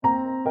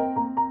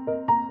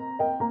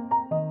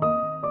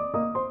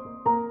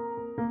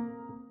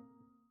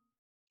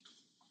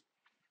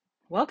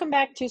Welcome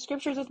back to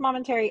Scriptures with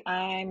Mom-mentary.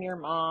 I'm your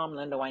mom,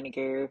 Linda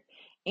Winegar,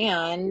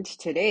 and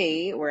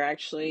today we're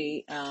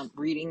actually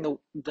reading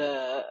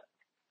the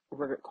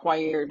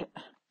required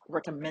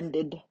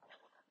recommended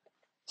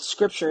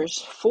scriptures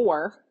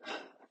for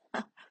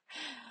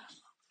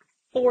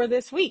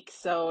this week.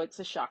 So it's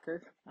a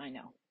shocker, I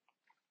know.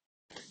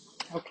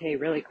 Okay,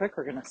 really quick,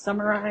 we're going to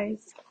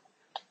summarize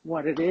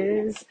what it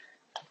is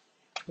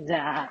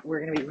that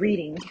we're going to be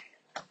reading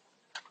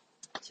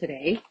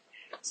today.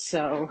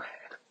 So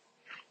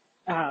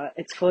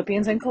it's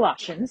Philippians and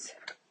Colossians.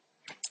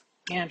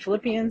 And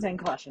Philippians and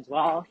Colossians,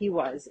 while he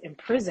was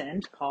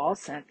imprisoned, Paul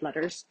sent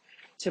letters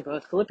to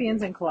both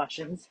Philippians and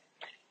Colossians.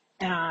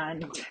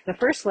 And the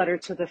first letter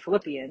to the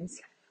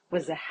Philippians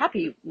was a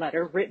happy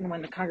letter written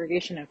when the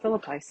congregation in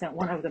Philippi sent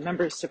one of the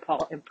members to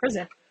Paul in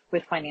prison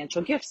with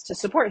financial gifts to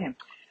support him.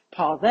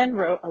 Paul then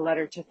wrote a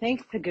letter to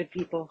thank the good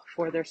people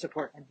for their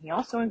support, and he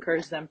also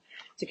encouraged them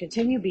to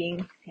continue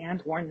being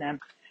and warned them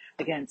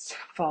against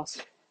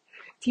false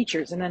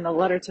teachers. And then the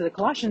letter to the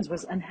Colossians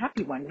was an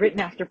unhappy one, written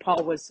after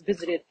Paul was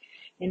visited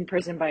in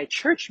prison by a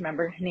church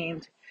member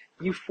named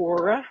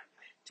Euphora,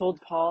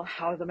 told Paul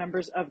how the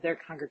members of their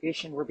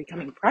congregation were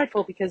becoming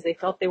prideful because they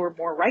felt they were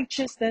more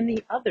righteous than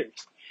the others.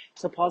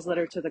 So Paul's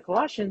letter to the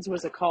Colossians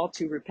was a call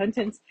to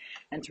repentance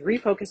and to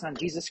refocus on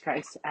Jesus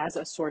Christ as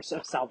a source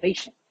of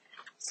salvation.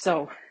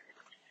 So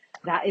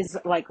that is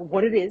like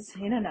what it is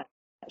in a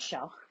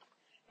nutshell.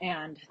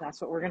 And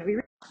that's what we're going to be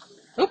reading.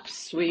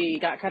 Oops, we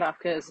got cut off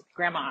because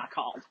Grandma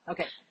called.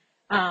 Okay.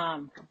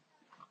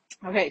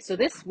 Okay, so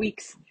this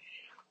week's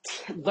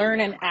Learn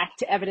and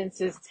Act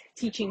Evidences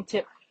teaching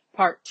tip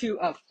part 2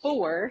 of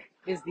 4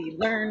 is the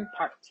learn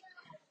part.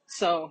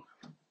 So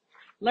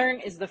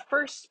learn is the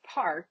first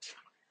part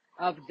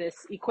of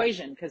this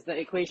equation because the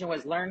equation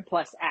was learn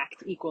plus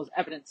act equals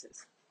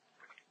evidences.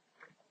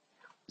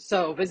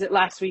 So visit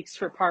last week's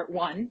for part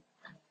 1.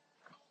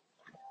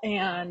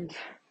 And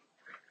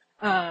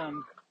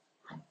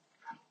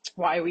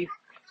why we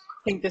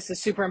think this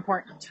is super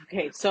important.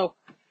 Okay, so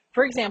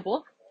for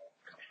example,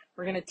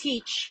 we're going to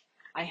teach.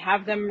 I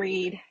have them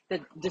read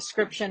the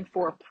description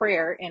for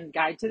prayer and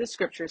Guide to the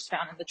Scriptures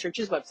found on the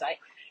church's website.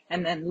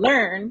 And then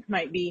learn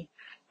might be,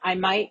 I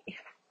might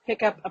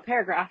pick up a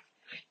paragraph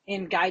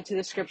in Guide to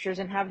the Scriptures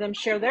and have them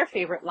share their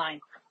favorite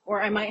line.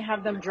 Or I might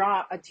have them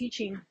draw a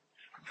teaching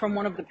from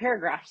one of the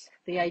paragraphs.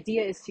 The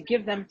idea is to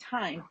give them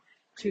time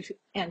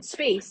and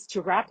space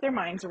to wrap their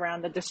minds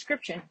around the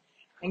description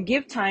and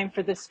give time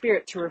for the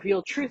Spirit to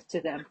reveal truth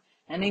to them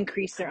and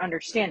increase their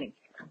understanding.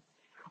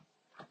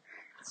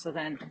 So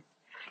then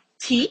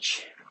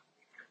teach,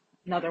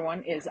 another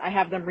one is I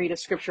have them read a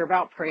scripture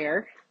about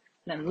prayer.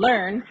 Then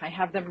learn, I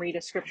have them read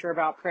a scripture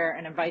about prayer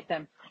and invite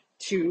them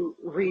to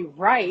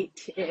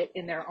rewrite it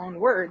in their own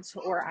words,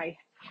 or I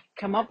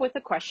come up with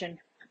a question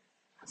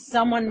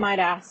someone might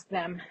ask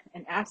them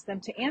and ask them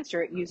to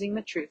answer it using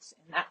the truths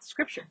in that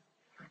scripture.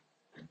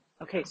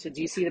 Okay, so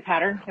do you see the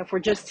pattern? If we're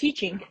just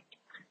teaching,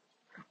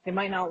 they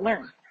might not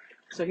learn.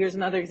 So here's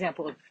another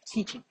example of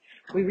teaching.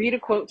 We read a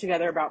quote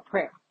together about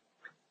prayer.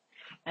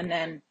 And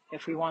then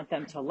if we want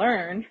them to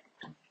learn,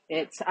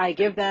 I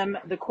give them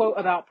the quote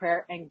about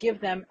prayer and give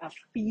them a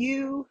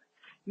few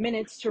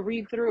minutes to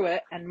read through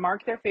it and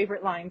mark their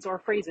favorite lines or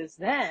phrases.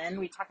 Then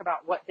we talk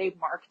about what they've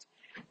marked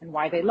and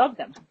why they love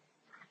them.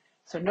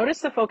 So notice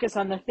the focus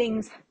on the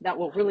things that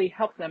will really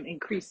help them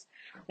increase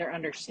their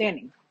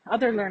understanding.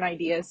 Other learn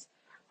ideas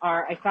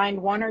are I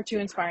find 1 or 2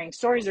 inspiring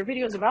stories or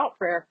videos about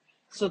prayer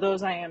so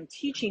those I am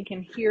teaching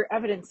can hear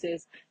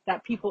evidences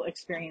that people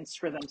experience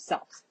for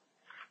themselves.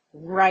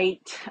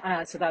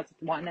 So that's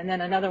one. And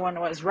then another one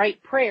was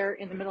write prayer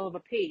in the middle of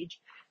a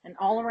page and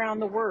all around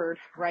the word,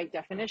 write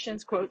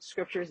definitions, quotes,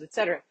 scriptures,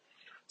 etc.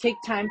 Take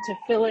time to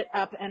fill it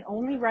up and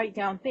only write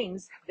down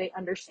things they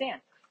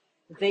understand.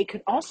 They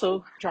could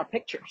also draw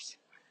pictures.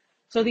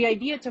 So the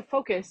idea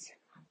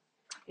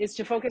is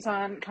to focus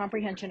on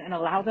comprehension and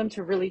allow them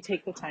to really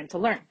take the time to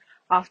learn.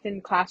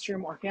 Often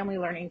classroom or family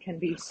learning can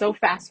be so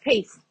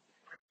fast-paced.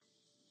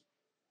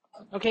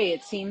 Okay,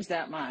 it seems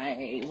that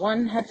my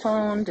one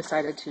headphone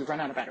decided to run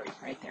out of battery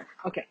right there.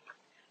 Okay.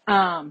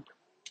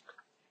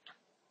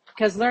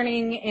 Because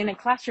learning in a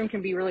classroom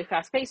can be really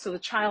fast-paced, so the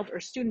child or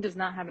student does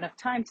not have enough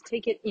time to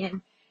take it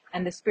in,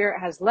 and the Spirit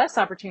has less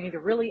opportunity to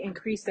really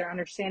increase their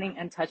understanding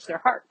and touch their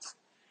hearts.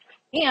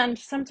 And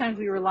sometimes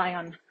we rely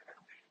on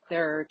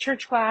their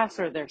church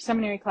class or their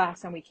seminary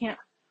class, and we can't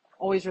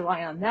always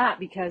rely on that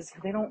because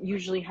they don't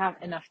usually have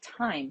enough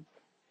time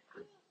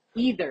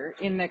either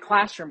in the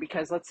classroom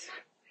because let's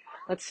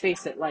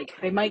face it, like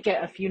they might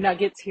get a few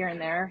nuggets here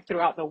and there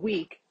throughout the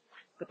week,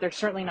 but they're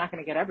certainly not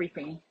going to get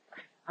everything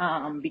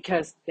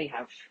because they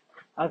have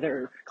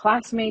other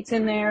classmates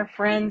in there,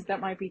 friends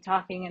that might be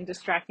talking and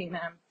distracting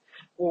them,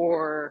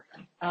 or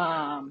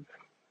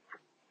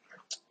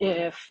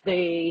if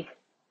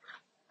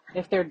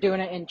they're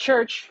doing it in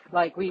church,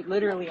 like we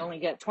literally only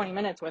get 20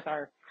 minutes with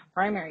our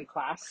primary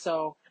class.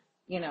 So,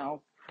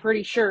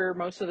 pretty sure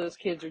most of those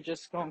kids are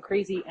just going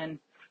crazy. And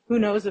who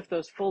knows if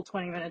those full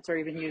 20 minutes are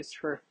even used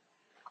for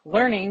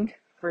learning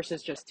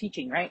versus just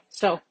teaching, right?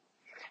 So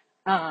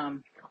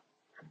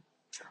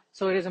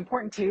So it is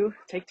important to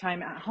take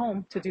time at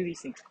home to do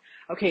these things.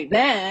 Okay,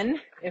 then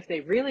if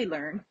they really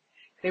learn,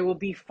 they will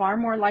be far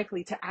more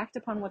likely to act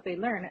upon what they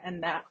learn,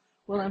 and that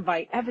will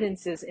invite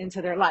evidences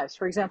into their lives.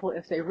 For example,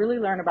 if they really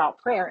learn about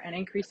prayer and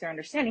increase their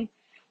understanding,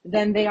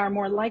 then they are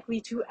more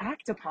likely to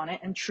act upon it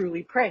and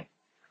truly pray.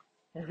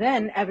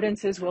 Then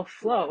evidences will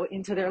flow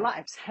into their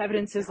lives.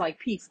 Evidences like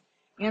peace,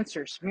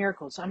 answers,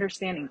 miracles,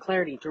 understanding,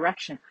 clarity,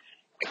 direction,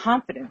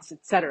 confidence,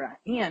 etc.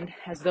 And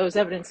as those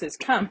evidences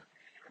come,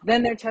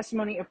 then their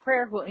testimony of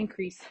prayer will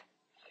increase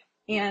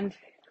and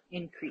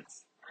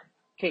increase.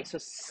 Okay,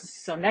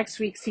 so next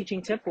week's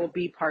teaching tip will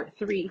be part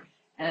 3,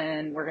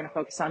 and we're going to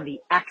focus on the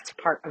act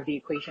part of the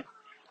equation.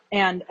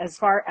 And as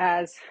far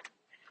as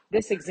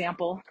this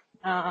example,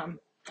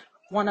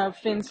 one of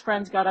Finn's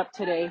friends got up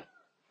today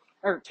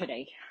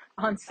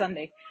on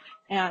Sunday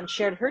and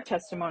shared her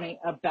testimony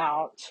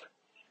about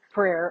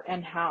prayer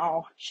and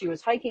how she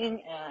was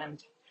hiking,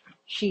 and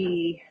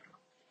she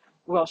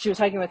was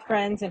hiking with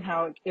friends, and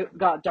how it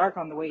got dark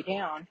on the way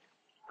down,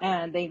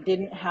 and they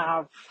didn't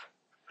have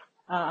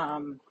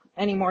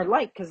any more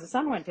light because the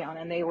sun went down,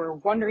 and they were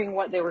wondering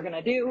what they were going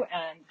to do,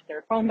 and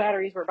their phone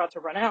batteries were about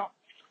to run out.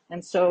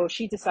 And so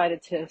she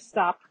decided to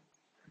stop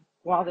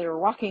while they were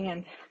walking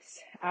and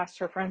asked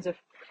her friends if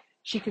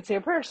she could say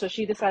a prayer. So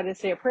she decided to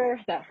say a prayer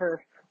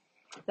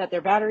that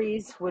their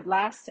batteries would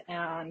last,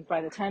 and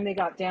by the time they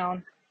got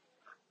down,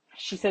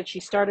 she said she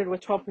started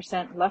with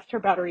 12%, left her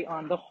battery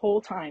on the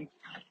whole time,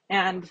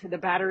 and the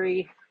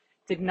battery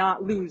did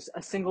not lose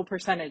a single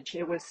percentage.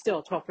 It was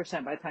still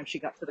 12% by the time she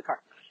got to the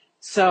car.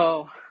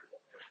 So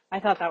I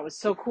thought that was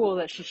so cool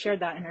that she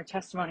shared that in her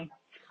testimony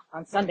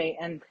on Sunday.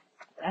 And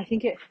I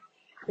think it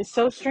is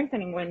so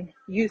strengthening when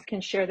youth can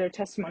share their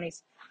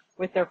testimonies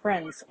with their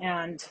friends.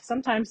 And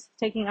sometimes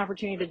taking an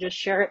opportunity to just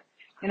share it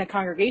in a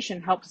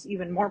congregation helps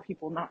even more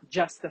people, not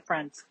just the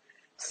friends.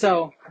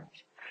 So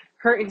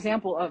her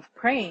example of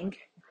praying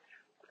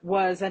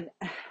was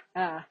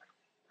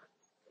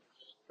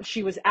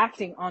she was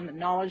acting on the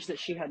knowledge that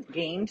she had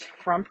gained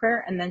from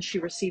prayer, and then she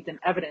received an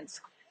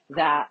evidence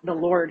that the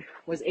Lord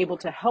was able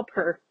to help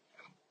her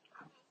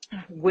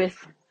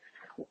with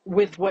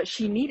what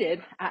she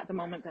needed at the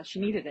moment that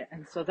she needed it.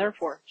 And so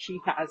therefore she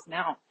has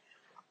now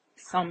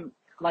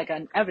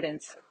an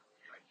evidence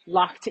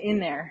locked in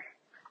there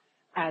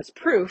as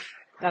proof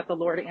that the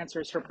Lord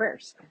answers her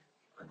prayers.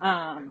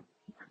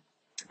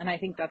 And I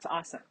think that's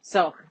awesome.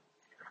 So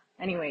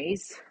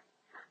anyways,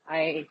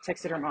 I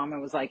texted her mom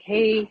and was like,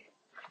 hey,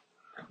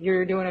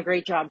 you're doing a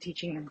great job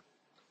teaching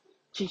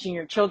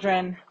your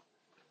children.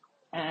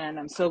 And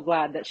I'm so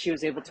glad that she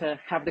was able to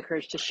have the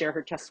courage to share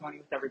her testimony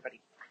with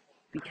everybody,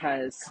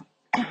 because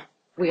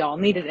we all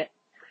needed it.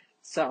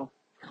 So,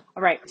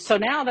 all right. So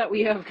now that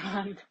we have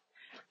gone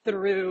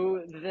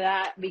through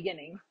that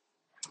beginning,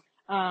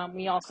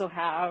 we also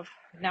have,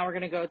 now we're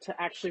going to go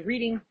to actually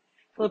reading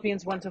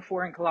Philippians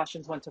 1-4 and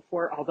Colossians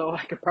 1-4, although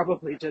I could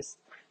probably just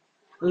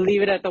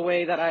leave it at the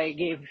way that I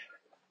give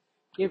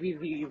you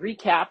the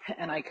recap,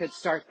 and I could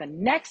start the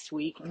next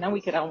week, and then we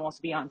could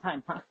almost be on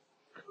time, huh?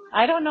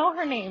 I don't know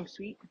her name,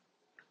 sweet.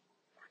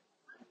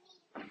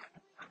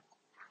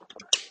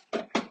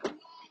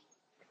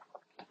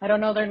 I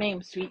don't know their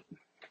name, sweet.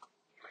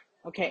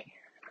 Okay.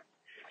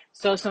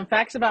 So some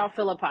facts about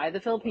Philippi. The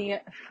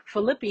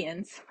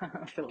Philippians,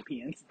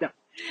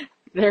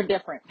 they're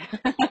different.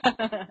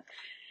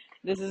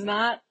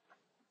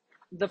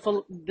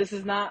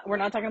 We're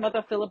not talking about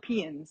the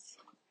Philippines.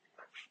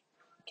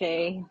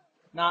 Okay.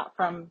 Not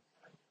from,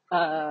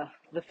 the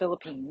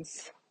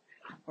Philippines.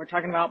 We're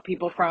talking about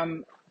people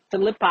from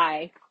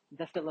Philippi,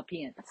 the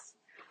Philippines.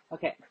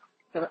 Okay.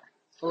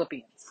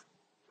 Philippians.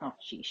 Oh,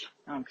 sheesh.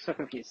 I'm so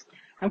confused.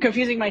 I'm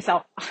confusing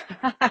myself.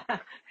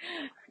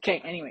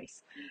 Okay,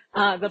 anyways.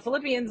 The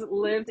Philippians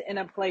lived in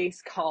a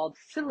place called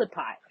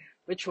Philippi,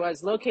 which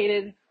was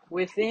located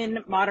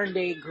within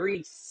modern-day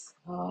Greece.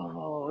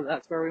 Oh,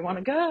 that's where we want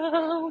to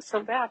go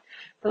so bad.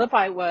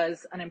 Philippi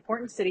was an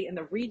important city in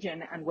the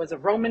region and was a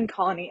Roman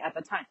colony at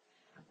the time.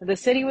 The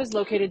city was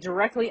located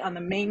directly on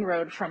the main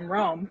road from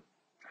Rome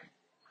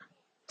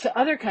to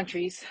other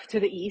countries to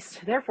the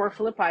east. Therefore,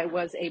 Philippi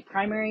was a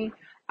primary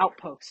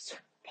outpost.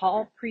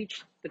 Paul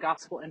preached the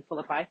gospel in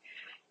Philippi.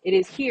 It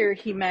is here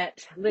he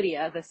met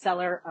Lydia, the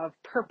seller of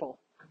purple.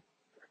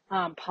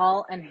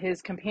 Paul and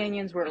his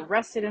companions were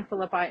arrested in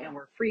Philippi and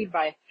were freed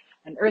by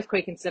an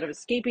earthquake. Instead of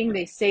escaping,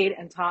 they stayed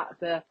and taught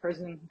the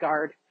prison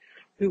guard,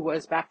 who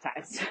was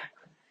baptized.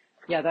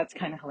 Yeah, that's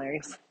kind of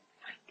hilarious.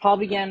 Paul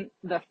began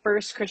the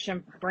first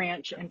Christian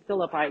branch in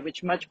Philippi,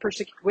 with much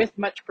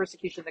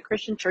persecution. The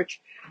Christian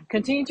church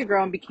continued to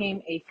grow and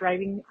became a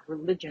thriving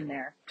religion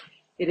there.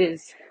 It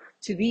is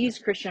to these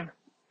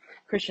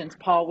Christians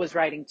Paul was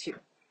writing to.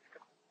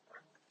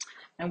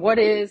 And what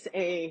is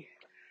a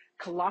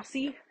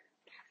Colossi?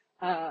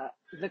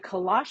 The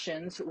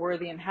Colossians were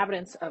the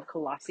inhabitants of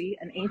Colossae,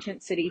 an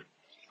ancient city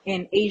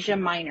in Asia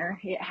Minor.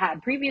 It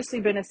had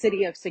previously been a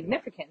city of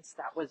significance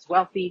that was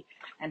wealthy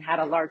and had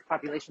a large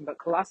population, but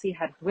Colossae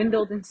had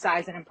dwindled in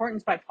size and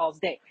importance by Paul's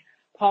day.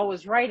 Paul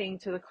was writing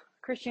to the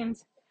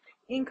Christians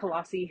in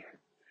Colossae,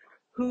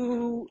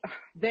 who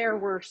there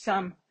were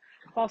some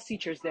false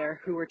teachers there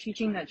who were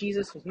teaching that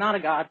Jesus was not a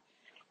God.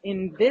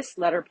 In this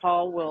letter,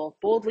 Paul will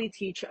boldly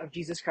teach of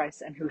Jesus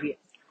Christ and who he is.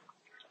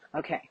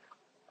 Okay.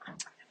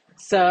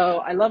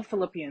 So I love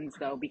Philippians,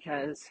 though,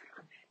 because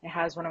it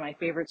has one of my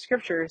favorite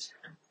scriptures,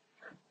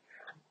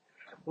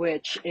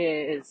 which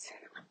is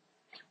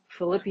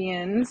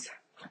Philippians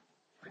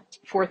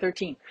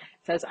 4:13. It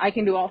says, I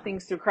can do all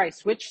things through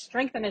Christ, which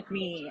strengtheneth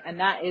me. And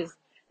that is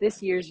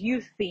this year's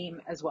youth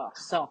theme as well.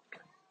 So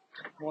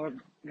we're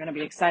going to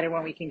be excited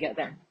when we can get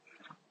there.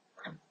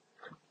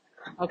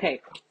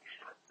 Okay.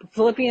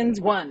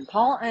 Philippians 1,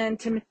 Paul and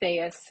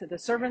Timotheus, the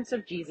servants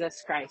of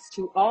Jesus Christ,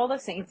 to all the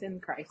saints in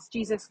Christ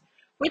Jesus,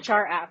 which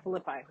are at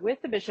Philippi,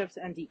 with the bishops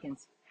and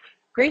deacons.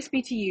 Grace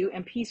be to you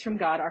and peace from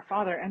God our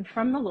Father and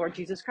from the Lord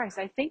Jesus Christ.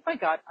 I thank my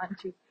God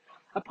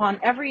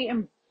upon every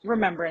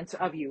remembrance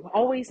of you,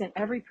 always in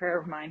every prayer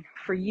of mine,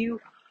 for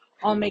you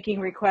all making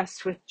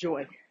requests with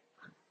joy.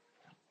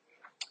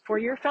 For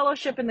your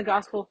fellowship in the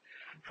gospel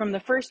from the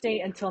first day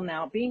until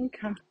now, being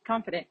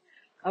confident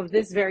of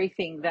this very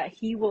thing, that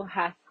he will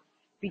hath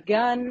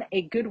begun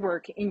a good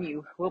work in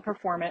you, will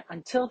perform it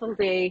until the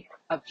day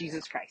of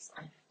Jesus Christ.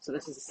 So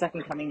this is the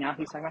second coming now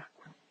he's talking about.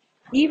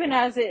 Even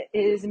as it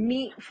is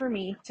meet for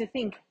me to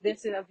think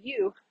this of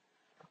you,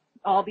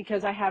 all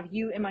because I have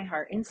you in my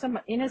heart,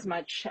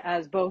 inasmuch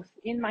as both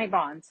in my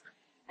bonds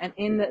and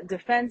in the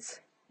defense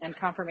and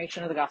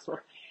confirmation of the gospel,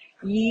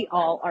 ye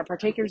all are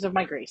partakers of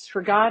my grace.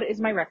 For God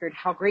is my record,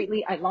 how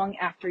greatly I long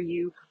after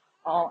you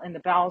all in the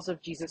bowels of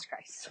Jesus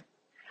Christ.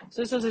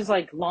 So this was his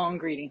long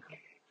greeting.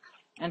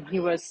 And he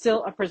was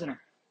still a prisoner.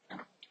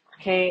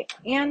 Okay,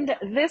 and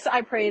this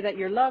I pray, that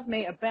your love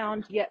may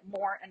abound yet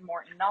more and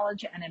more in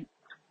knowledge and in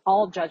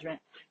all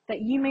judgment,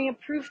 that ye may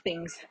approve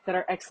things that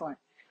are excellent,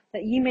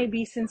 that ye may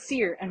be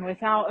sincere and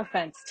without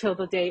offense till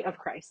the day of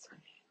Christ,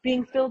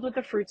 being filled with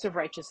the fruits of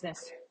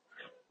righteousness,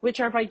 which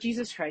are by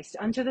Jesus Christ,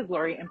 unto the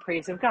glory and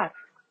praise of God.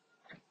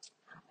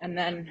 And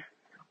then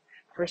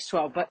verse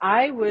 12, but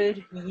I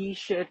would ye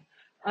should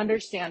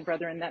understand,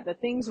 brethren, that the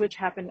things which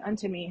happened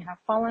unto me have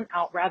fallen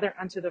out rather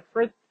unto the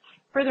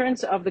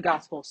furtherance of the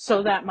gospel,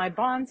 so that my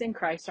bonds in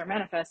Christ are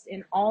manifest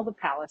in all the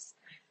palace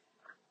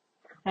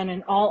and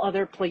in all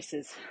other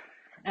places.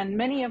 And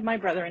many of my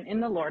brethren in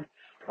the Lord,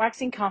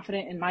 waxing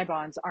confident in my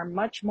bonds, are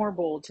much more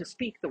bold to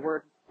speak the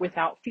word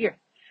without fear.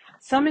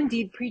 Some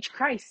indeed preach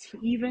Christ,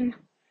 even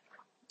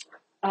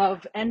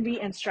of envy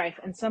and strife,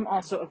 and some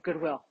also of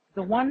goodwill.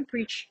 The one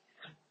preach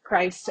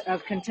Christ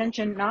of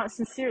contention, not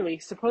sincerely,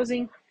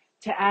 supposing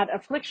to add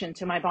affliction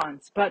to my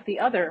bonds, but the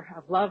other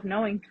of love,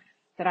 knowing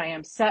that I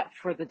am set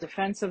for the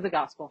defense of the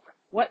gospel.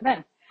 What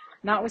then?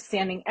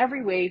 Notwithstanding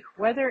every way,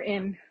 whether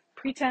in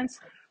pretense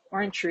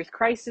or in truth,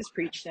 Christ is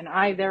preached, and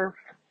I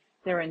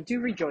therein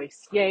do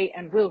rejoice, yea,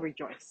 and will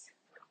rejoice.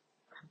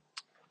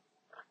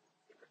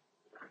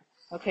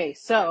 Okay,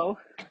 so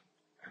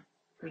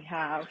we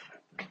have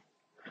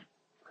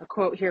a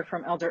quote here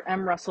from Elder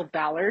M. Russell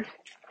Ballard,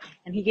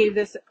 and he gave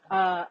this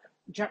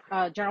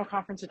General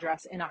Conference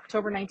address in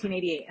October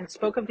 1988 and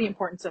spoke of the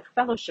importance of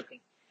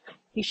fellowshipping.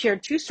 He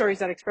shared two stories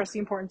that express the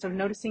importance of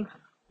noticing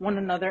one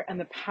another and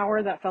the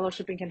power that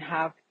fellowshipping can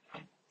have.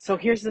 So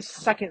here's the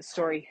second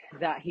story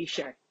that he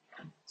shared.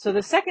 So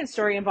the second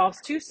story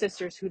involves two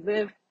sisters who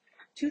live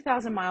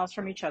 2,000 miles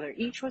from each other.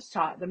 Each was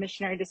taught the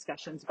missionary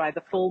discussions by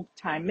the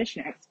full-time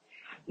missionaries.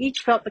 Each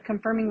felt the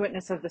confirming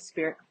witness of the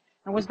Spirit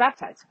and was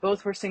baptized.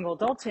 Both were single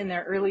adults in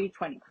their early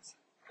 20s.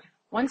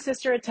 One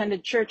sister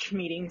attended church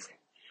meetings,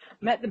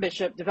 met the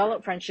bishop,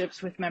 developed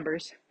friendships with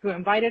members who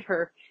invited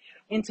her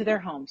into their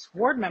homes.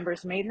 Ward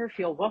members made her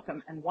feel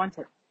welcome and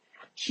wanted.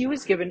 She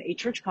was given a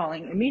church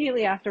calling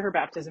immediately after her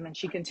baptism, and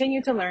she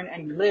continued to learn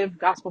and live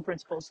gospel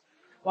principles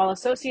while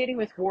associating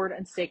with ward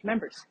and stake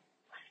members.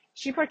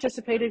 She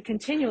participated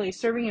continually,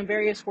 serving in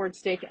various ward,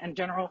 stake, and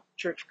general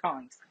church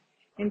callings.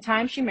 In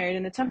time, she married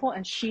in the temple,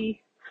 and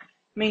she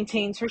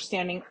maintains her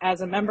standing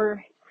as a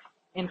member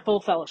in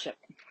full fellowship.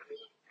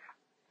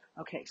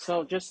 Okay,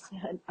 so just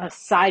a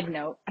side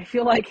note. I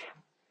feel like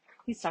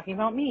he's talking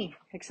about me,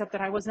 except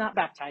that I was not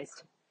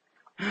baptized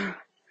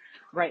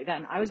right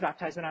then. I was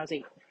baptized when I was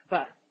 8,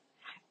 but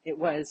it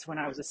was when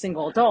I was a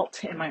single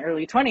adult in my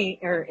early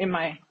 20s, or in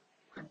my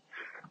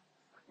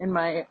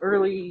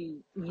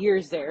early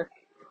years there,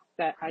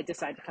 that I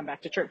decided to come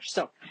back to church.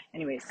 So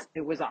anyways,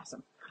 it was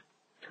awesome.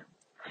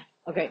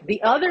 Okay,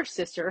 the other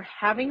sister,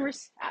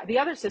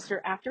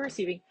 after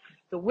receiving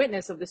the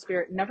witness of the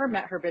Spirit, never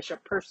met her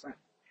bishop personally.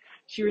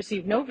 She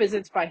received no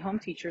visits by home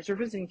teachers or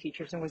visiting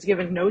teachers and was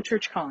given no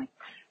church calling.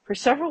 For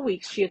several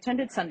weeks, she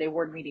attended Sunday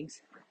ward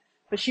meetings,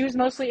 but she was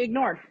mostly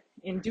ignored.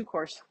 In due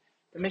course,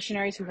 the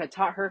missionaries who had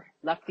taught her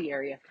left the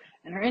area,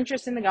 and her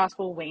interest in the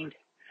gospel waned.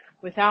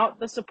 Without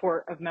the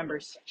support of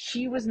members,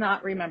 she was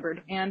not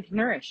remembered and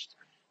nourished.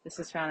 This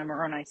is found in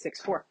Moroni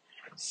 6:4.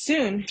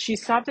 Soon, she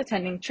stopped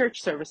attending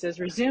church services,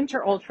 resumed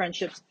her old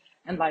friendships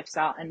and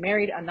lifestyle, and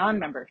married a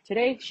non-member.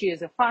 Today, she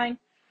is a fine,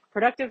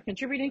 productive,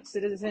 contributing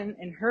citizen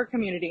in her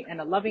community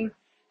and a loving,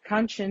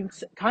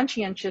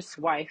 conscientious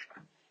wife,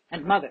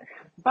 and mother,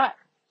 but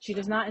she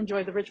does not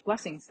enjoy the rich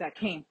blessings that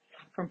came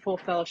from full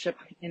fellowship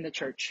in the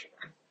church.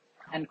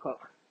 End quote.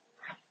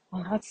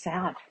 Well, that's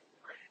sad.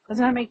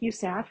 Doesn't that make you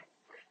sad?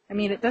 I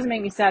mean, it doesn't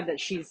make me sad that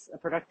she's a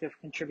productive,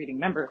 contributing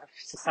member of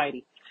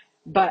society,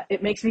 but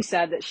it makes me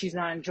sad that she's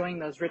not enjoying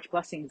those rich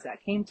blessings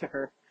that came to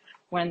her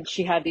when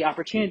she had the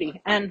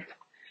opportunity. And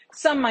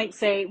some might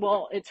say,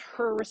 well, it's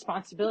her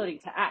responsibility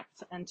to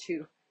act and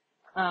to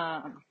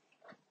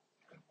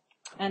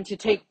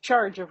take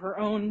charge of her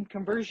own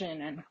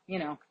conversion,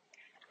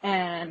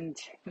 and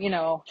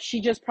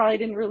she just probably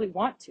didn't really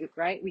want to,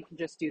 right? We can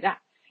just do that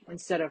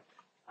instead of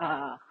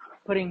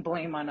putting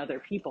blame on other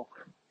people.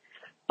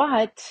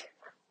 But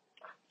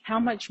how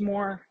much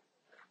more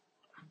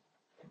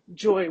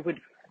joy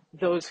would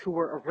those who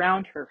were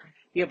around her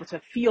be able to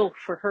feel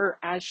for her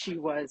as she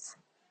was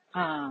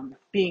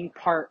being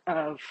part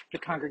of the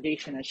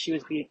congregation, as she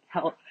was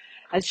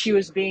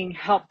being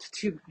helped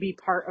to be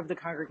part of the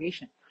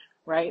congregation,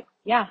 right?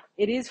 Yeah,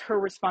 it is her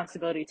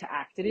responsibility to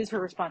act. It is her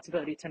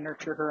responsibility to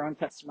nurture her own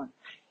testimony.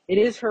 It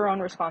is her own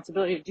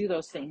responsibility to do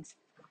those things.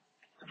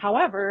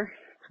 However,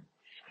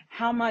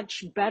 how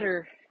much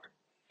better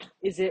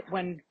is it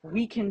when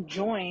we can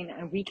join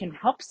and we can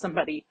help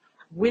somebody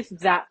with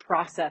that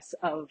process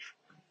of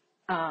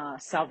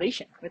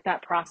salvation, with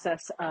that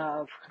process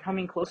of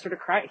coming closer to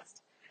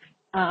Christ.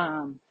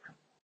 The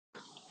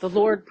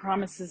Lord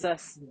promises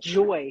us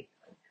joy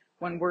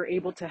when we're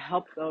able to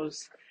help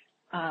those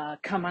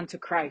come unto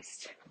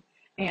Christ.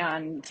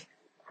 And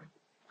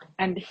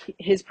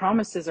his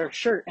promises are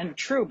sure and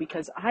true,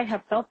 because I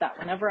have felt that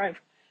whenever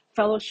I've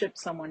fellowshipped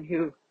someone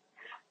who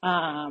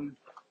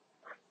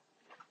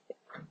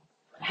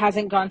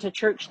hasn't gone to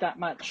church that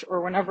much,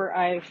 or whenever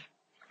I've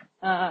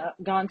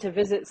gone to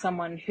visit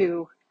someone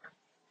who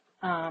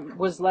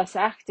was less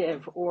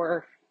active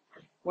or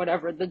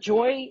whatever, the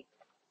joy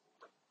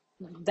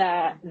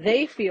that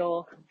they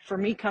feel for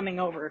me coming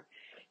over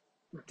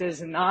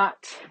does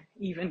not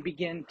even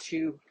begin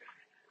to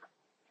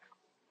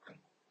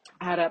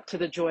add up to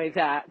the joy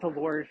that the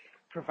Lord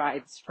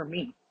provides for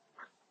me.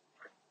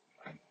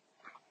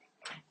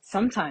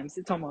 Sometimes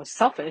it's almost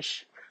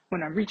selfish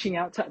when I'm reaching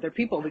out to other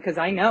people, because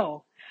I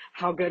know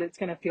how good it's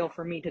going to feel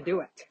for me to do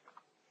it.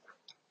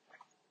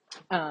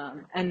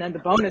 And then the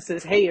bonus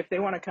is, hey, if they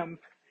want to come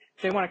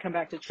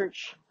back to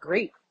church,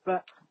 great.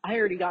 But I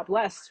already got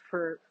blessed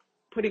for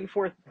putting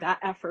forth that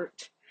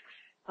effort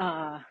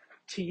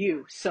to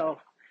you. So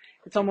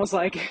it's almost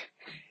like,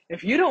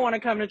 if you don't want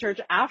to come to church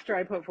after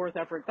I put forth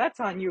effort, that's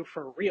on you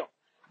for real.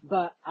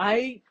 But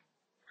I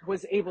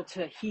was able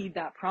to heed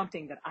that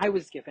prompting that I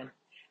was given,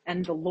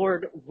 and the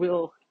Lord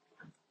will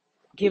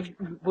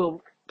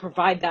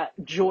provide that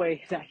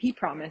joy that he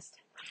promised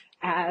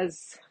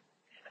as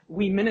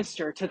we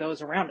minister to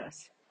those around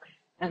us.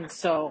 And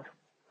so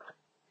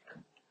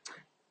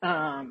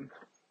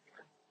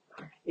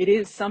it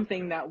is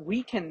something that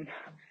we can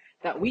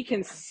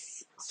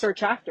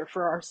search after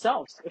for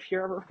ourselves. If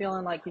you're ever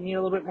feeling like you need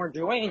a little bit more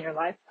joy in your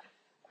life,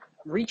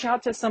 reach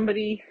out to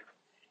somebody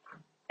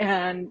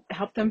and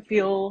help them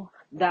feel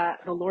that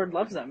the Lord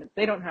loves them.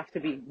 They don't have to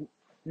be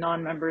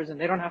non-members,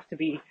 and they don't have to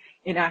be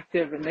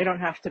inactive, and they don't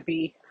have to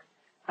be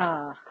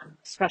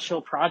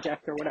special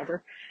project or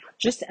whatever,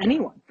 just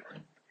anyone.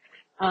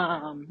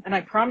 And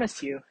I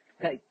promise you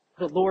that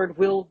the Lord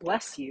will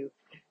bless you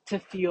to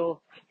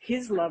feel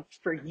his love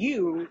for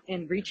you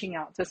in reaching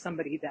out to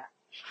somebody that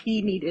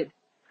he needed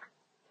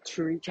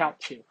to reach out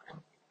to.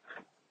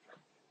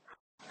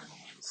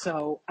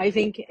 So I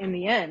think in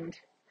the end,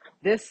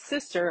 this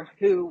sister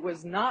who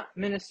was not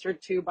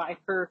ministered to by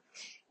her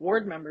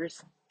ward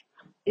members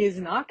is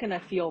not going to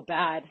feel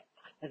bad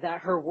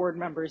that her ward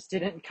members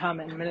didn't come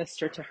and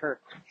minister to her.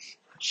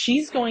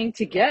 She's going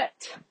to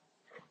get,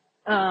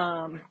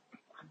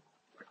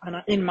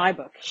 in my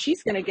book,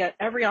 she's going to get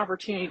every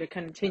opportunity to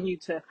continue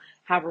to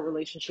have a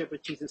relationship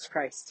with Jesus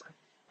Christ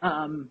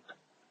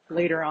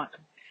later on.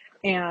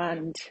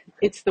 And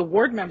it's the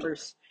ward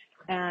members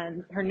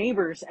and her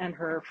neighbors and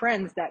her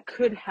friends that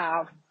could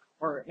have,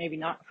 or maybe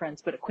not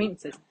friends, but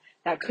acquaintances,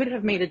 that could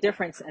have made a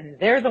difference. And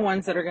they're the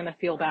ones that are going to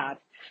feel bad.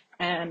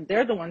 And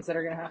they're the ones that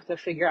are going to have to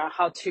figure out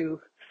how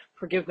to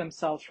forgive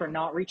themselves for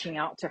not reaching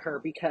out to her,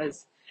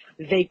 because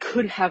they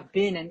could have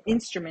been an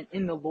instrument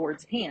in the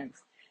Lord's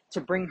hands to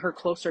bring her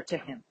closer to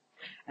him.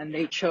 And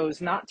they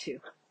chose not to.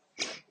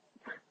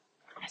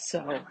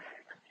 So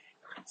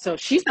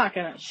she's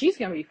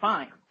gonna be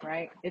fine,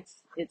 right?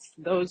 It's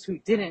those who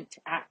didn't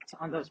act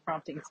on those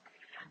promptings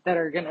that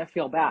are gonna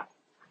feel bad.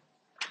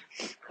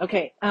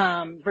 Okay,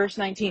 verse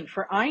 19.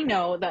 For I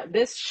know that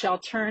this shall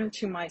turn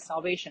to my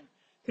salvation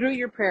through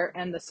your prayer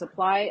and the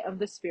supply of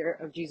the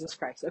Spirit of Jesus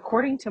Christ,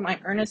 according to my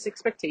earnest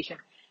expectation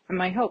and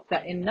my hope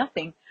that in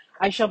nothing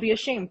I shall be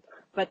ashamed,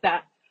 but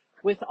that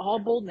with all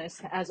boldness,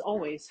 as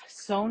always,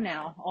 so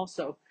now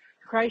also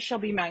Christ shall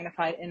be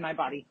magnified in my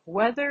body,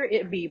 whether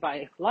it be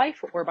by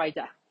life or by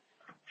death.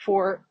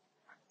 For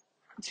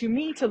to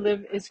me to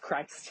live is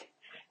Christ,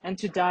 and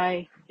to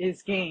die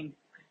is gain.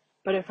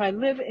 But if I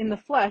live in the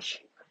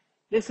flesh,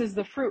 this is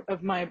the fruit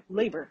of my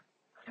labor.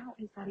 How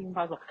is that even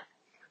possible?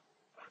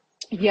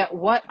 Yet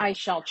what I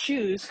shall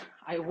choose,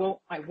 I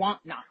want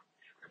not.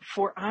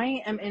 For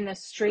I am in a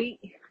strait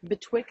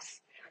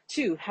betwixt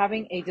two,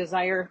 having a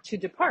desire to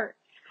depart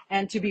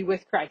and to be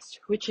with Christ,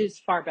 which is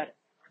far better.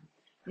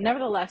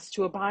 Nevertheless,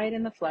 to abide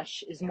in the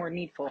flesh is more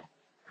needful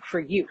for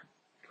you.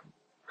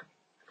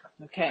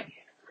 Okay.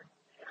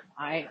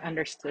 I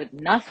understood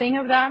nothing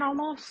of that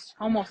almost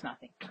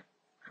nothing.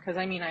 Because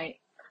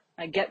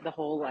I get the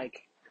whole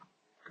like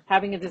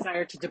having a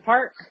desire to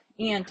depart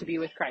and to be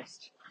with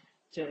Christ.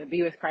 To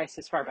be with Christ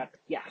is far better.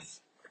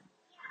 Yes.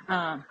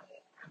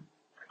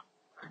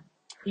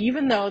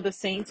 Even though the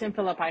saints in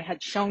Philippi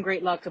had shown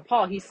great love to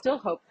Paul, he still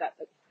hoped that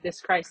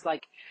this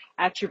Christ-like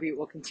attribute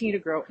will continue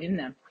to grow in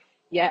them,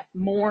 yet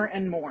more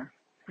and more.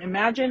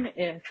 Imagine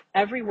if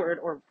every ward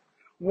or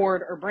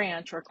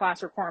branch or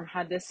class or quorum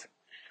had this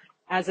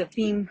as a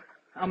theme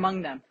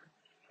among them,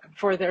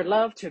 for their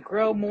love to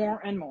grow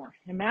more and more.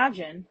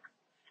 Imagine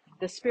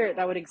the spirit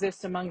that would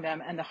exist among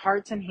them and the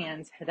hearts and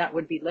hands that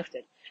would be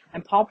lifted.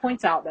 And Paul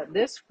points out that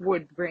this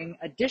would bring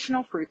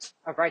additional fruits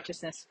of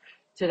righteousness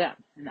to them.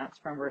 And that's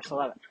from verse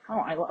 11.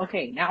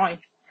 Okay, now I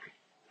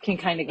can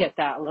kind of get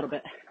that a little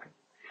bit.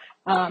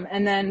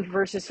 And then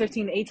verses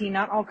 15 to 18,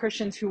 not all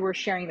Christians who were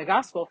sharing the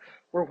gospel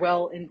were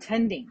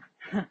well-intending.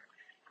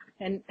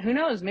 And who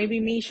knows, maybe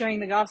me sharing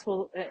the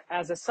gospel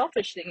as a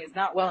selfish thing is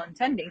not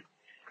well-intending,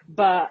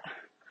 but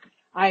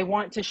I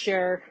want to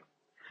share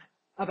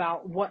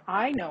about what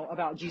I know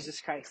about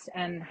Jesus Christ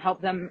and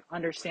help them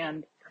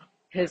understand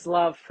his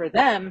love for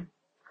them,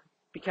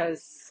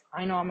 because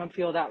I know I'm going to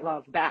feel that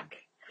love back,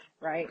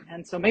 right?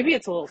 And so maybe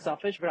it's a little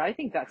selfish, but I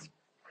think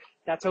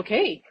that's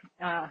okay.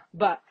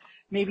 But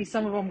maybe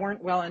some of them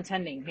weren't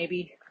well-intending.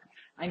 Maybe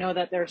I know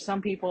that there are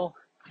some people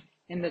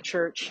in the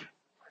church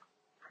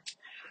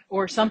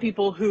or some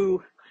people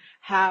who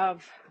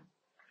have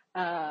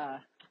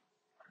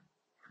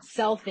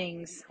sell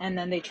things and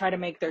then they try to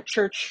make their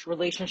church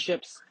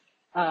relationships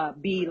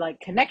be like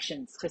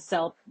connections to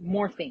sell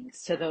more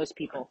things to those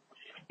people.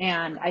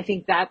 And I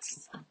think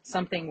that's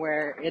something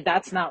where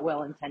that's not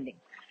well-intending,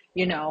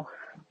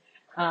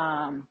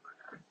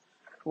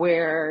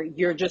 where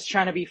you're just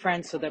trying to be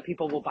friends so that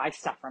people will buy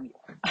stuff from you.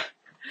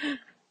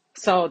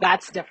 So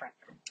that's different.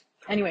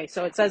 Anyway,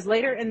 so it says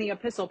later in the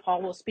epistle,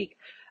 Paul will speak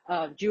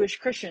of Jewish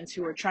Christians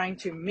who were trying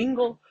to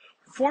mingle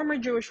former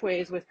Jewish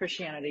ways with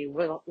Christianity.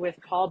 With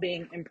Paul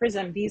being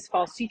imprisoned, these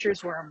false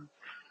teachers were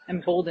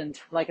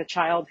emboldened like a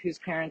child whose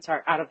parents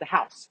are out of the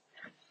house,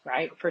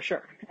 right? For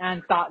sure.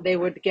 And thought they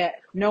would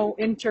get no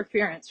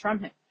interference from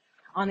him.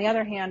 On the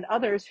other hand,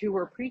 others who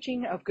were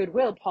preaching of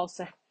goodwill,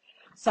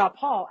 saw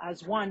Paul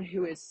as one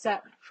who is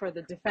set for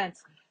the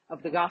defense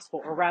of the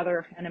gospel, or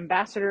rather an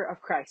ambassador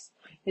of Christ.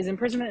 His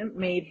imprisonment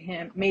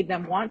made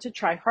them want to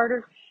try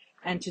harder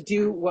and to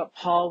do what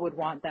Paul would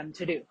want them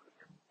to do.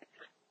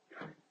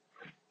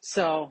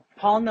 So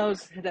Paul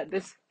knows that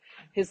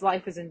his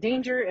life is in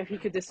danger if he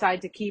could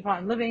decide to keep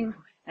on living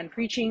and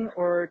preaching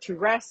or to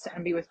rest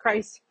and be with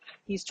Christ.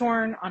 He's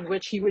torn on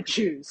which he would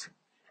choose,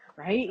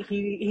 right?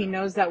 He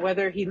knows that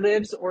whether he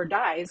lives or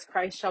dies,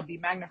 Christ shall be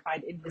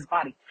magnified in his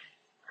body.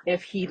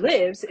 If he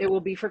lives, it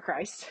will be for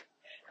Christ.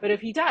 But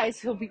if he dies,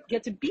 he'll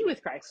get to be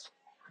with Christ,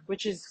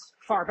 which is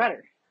far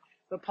better.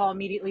 But Paul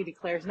immediately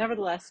declares,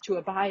 nevertheless, to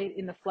abide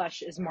in the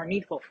flesh is more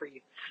needful for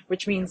you,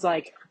 which means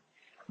like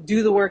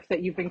do the work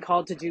that you've been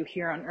called to do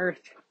here on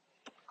earth.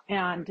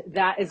 And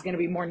that is going to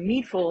be more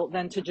needful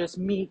than to just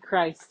meet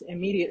Christ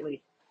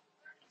immediately.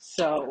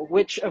 So,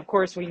 which of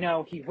course we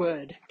know he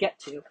would get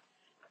to.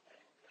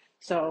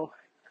 So,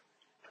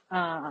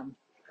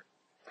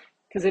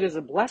 because it is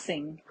a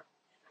blessing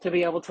to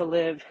be able to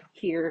live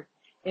here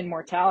in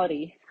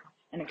mortality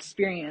and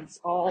experience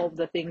all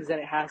the things that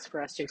it has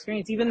for us to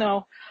experience, even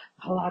though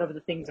a lot of the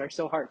things are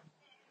so hard.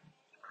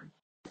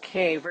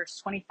 Okay, verse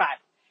 25.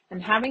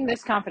 And having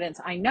this confidence,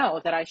 I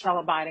know that I shall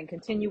abide and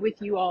continue with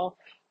you all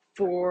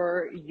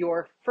for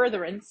your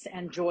furtherance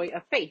and joy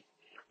of faith,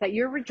 that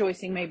your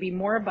rejoicing may be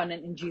more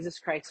abundant in Jesus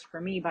Christ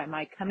for me by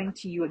my coming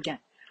to you again.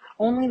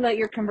 Only let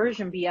your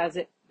conversion be as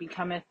it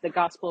becometh the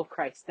gospel of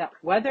Christ, that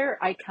whether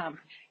I come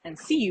and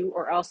see you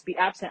or else be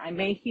absent, I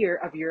may hear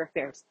of your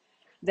affairs,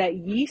 that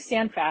ye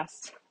stand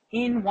fast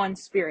in one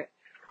spirit,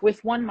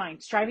 with one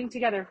mind, striving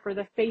together for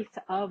the faith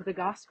of the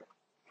gospel,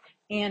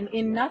 and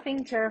in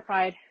nothing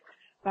terrified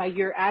by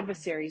your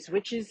adversaries,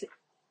 which is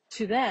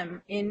to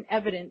them in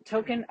evident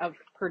token of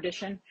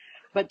perdition,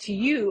 but to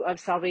you of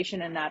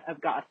salvation and that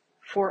of God.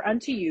 For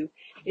unto you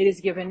it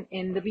is given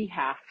in the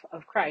behalf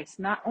of Christ,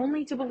 not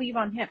only to believe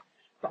on him,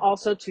 but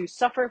also to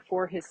suffer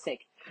for his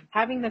sake,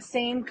 having the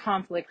same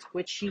conflict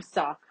which ye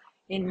saw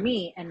in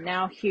me, and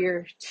now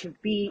here to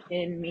be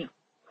in me.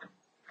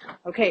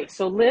 Okay,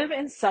 so live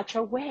in such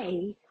a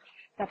way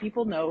that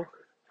people know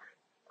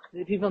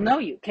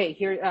you. Okay,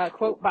 here,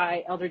 quote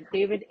by Elder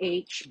David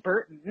H.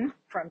 Burton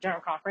from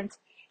General Conference,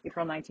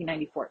 April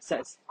 1994. It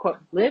says, quote,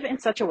 live in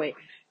such a way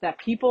that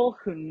people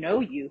who know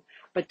you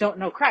but don't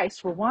know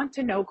Christ will want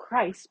to know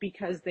Christ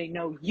because they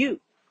know you,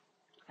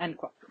 end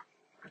quote.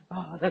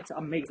 Oh, that's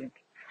amazing,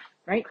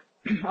 right?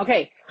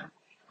 Okay.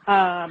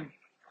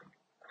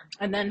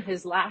 And then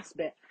his last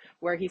bit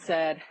where he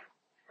said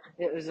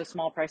it was a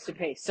small price to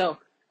pay. So,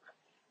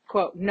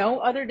 quote, no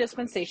other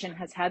dispensation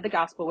has had the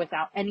gospel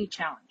without any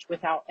challenge,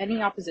 without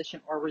any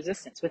opposition or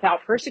resistance,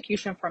 without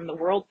persecution from the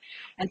world.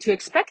 And to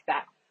expect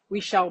that we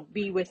shall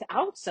be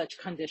without such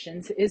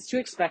conditions is to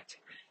expect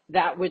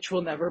that which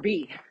will never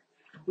be.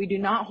 We do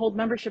not hold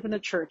membership in the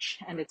church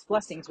and its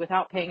blessings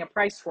without paying a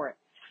price for it.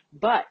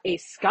 But a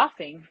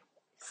scoffing,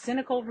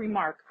 cynical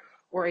remark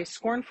or a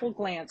scornful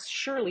glance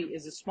surely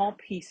is a small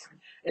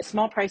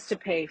price to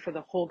pay for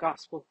the whole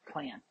gospel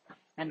plan,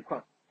 end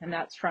quote. And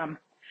that's from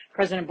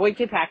President Boyd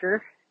K.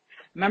 Packer,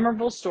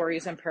 Memorable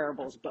Stories and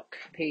Parables book,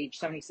 page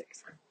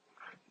 76.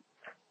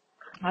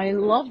 I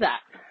love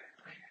that.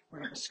 We're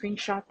going to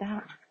screenshot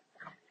that.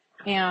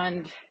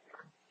 And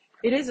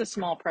it is a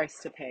small price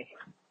to pay.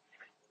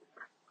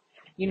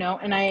 You know,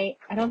 and I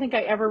don't think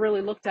I ever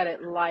really looked at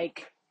it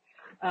like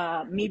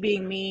me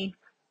being me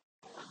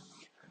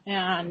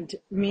and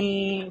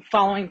me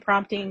following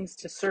promptings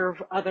to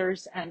serve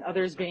others and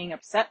others being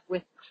upset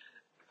with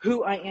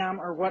who I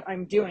am or what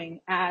I'm doing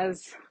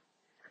as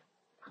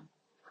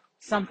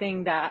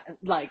something that,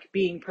 like,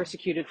 being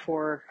persecuted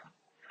for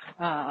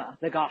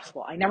the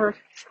gospel. I never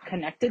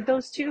connected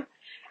those two,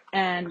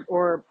 and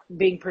or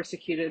being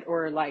persecuted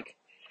or like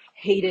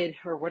hated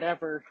or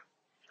whatever,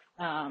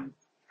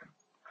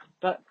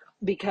 but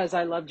because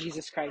I love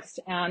Jesus Christ.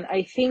 And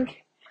I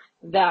think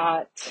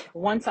that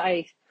once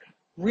I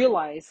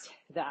realized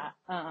that,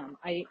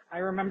 I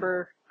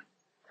remember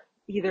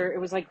either it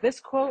was like this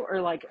quote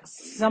or like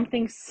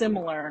something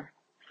similar,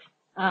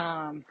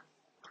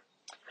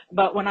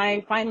 but when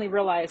I finally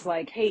realized,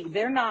 like, hey,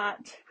 they're not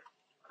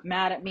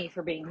mad at me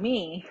for being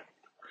me,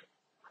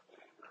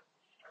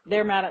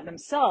 they're mad at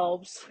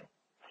themselves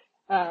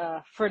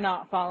for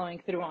not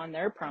following through on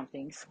their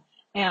promptings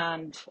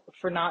and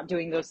for not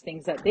doing those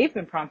things that they've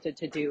been prompted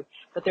to do,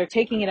 but they're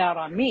taking it out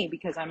on me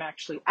because I'm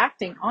actually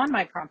acting on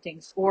my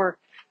promptings or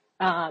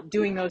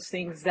doing those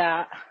things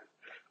that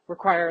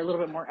require a little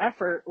bit more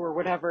effort or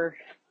whatever.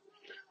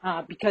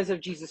 Because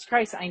of Jesus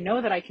Christ, I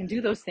know that I can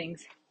do those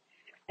things.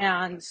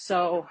 And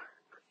so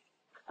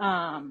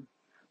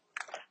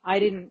I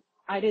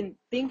didn't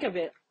think of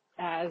it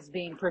as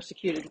being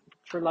persecuted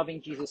for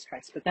loving Jesus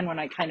Christ. But then when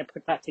I kind of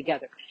put that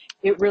together,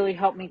 it really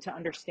helped me to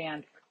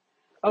understand,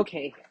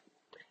 okay,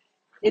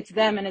 it's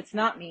them and it's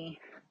not me,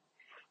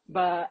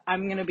 but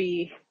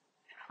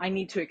I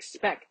need to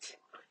expect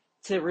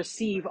to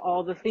receive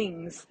all the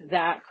things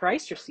that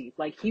Christ received.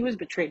 Like, he was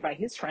betrayed by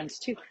his friends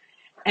too.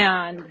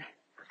 And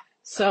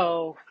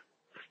so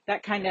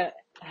that kind of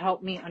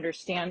helped me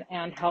understand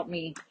and helped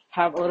me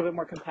have a little bit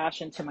more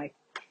compassion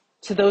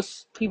to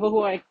those people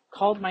who I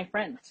called my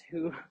friends,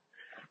 who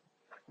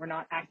were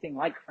not acting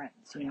like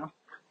friends, you know.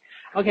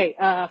 Okay,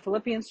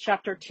 Philippians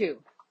chapter 2.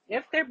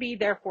 If there be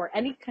therefore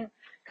any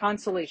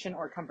consolation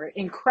or comfort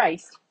in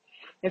Christ,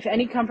 if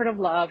any comfort of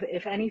love,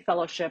 if any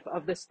fellowship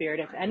of the Spirit,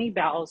 if any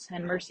bowels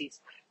and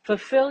mercies,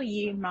 fulfill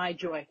ye my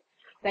joy,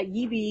 that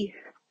ye be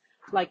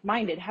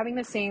like-minded, having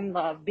the same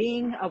love,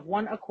 being of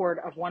one accord,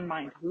 of one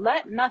mind.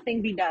 Let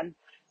nothing be done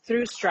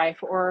through strife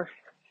or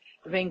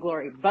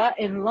vainglory, but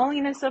in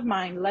lowliness of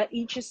mind, let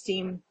each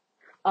esteem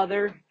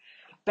other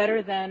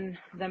better than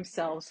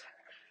themselves.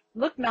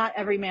 Look not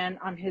every man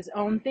on his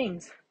own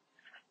things,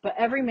 but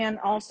every man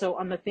also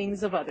on the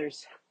things of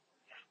others.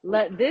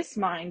 Let this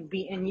mind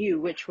be in you,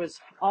 which was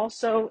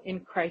also in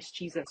Christ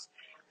Jesus,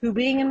 who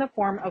being in the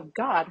form of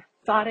God,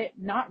 thought it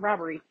not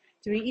robbery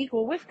to be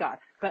equal with God,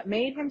 but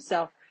made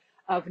himself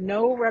of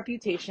no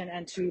reputation,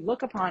 and to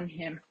look upon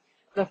him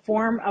the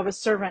form of a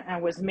servant,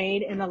 and was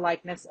made in the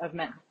likeness of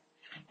men.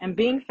 And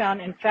being found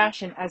in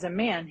fashion as a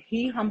man,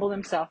 he humbled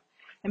himself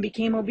and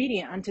became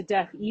obedient unto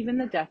death, even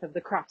the death of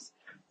the cross.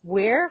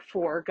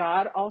 Wherefore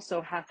God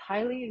also hath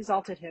highly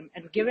exalted him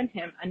and given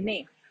him a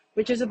name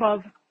which is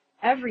above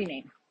every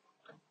name.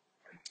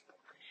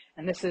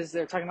 And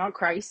they're talking about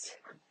Christ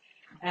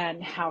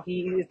and how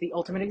he is the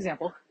ultimate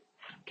example.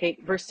 Okay,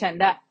 verse 10,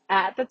 that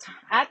at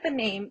the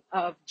name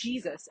of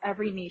Jesus,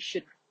 every knee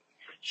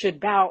should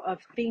bow, of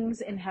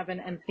things in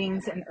heaven and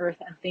things in earth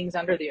and things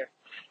under the earth,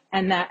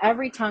 and that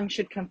every tongue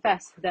should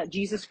confess that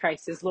Jesus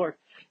Christ is Lord,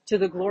 to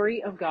the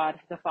glory of God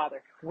the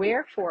Father.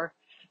 Wherefore,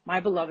 my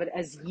beloved,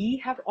 as ye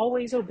have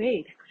always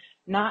obeyed,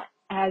 not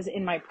as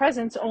in my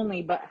presence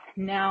only, but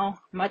now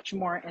much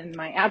more in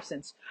my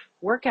absence,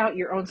 work out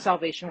your own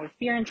salvation with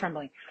fear and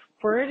trembling.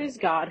 For it is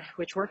God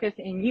which worketh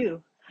in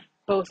you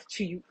both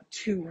to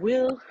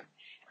will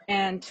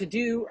and to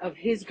do of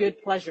his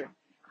good pleasure.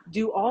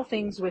 Do all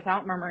things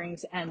without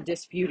murmurings and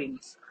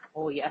disputings.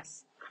 Oh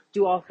yes,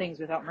 do all things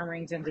without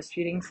murmurings and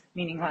disputings,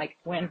 meaning like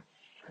when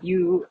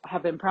you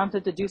have been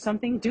prompted to do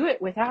something, do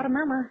it without a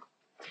murmur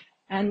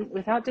and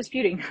without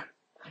disputing,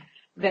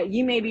 that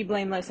ye may be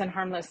blameless and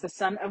harmless, the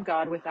Son of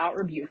God without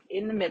rebuke,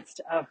 in the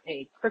midst of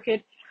a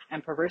crooked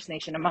and perverse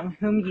nation, among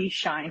whom ye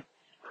shine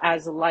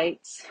as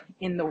lights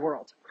in the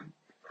world.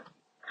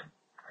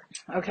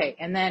 Okay,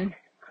 and then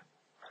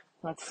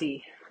let's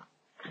see.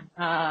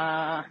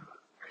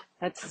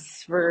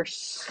 That's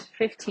verse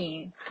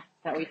 15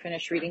 that we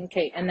finished reading.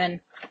 Okay, and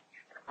then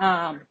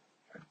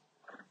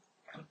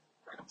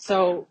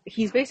So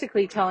he's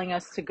basically telling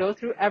us to go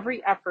through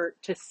every effort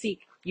to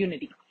seek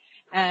unity.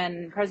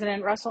 And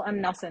President Russell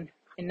M. Nelson,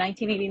 in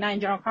 1989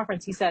 General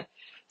Conference, he said,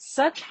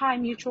 such high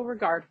mutual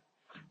regard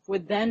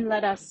would then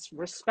let us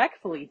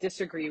respectfully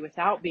disagree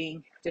without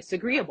being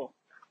disagreeable.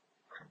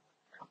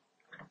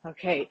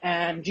 Okay,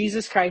 and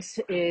Jesus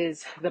Christ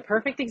is the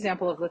perfect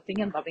example of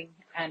lifting and loving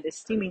and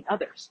esteeming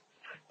others.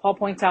 Paul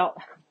points out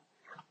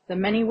the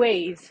many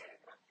ways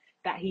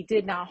that he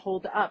did not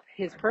hold up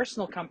his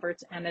personal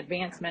comforts and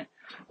advancement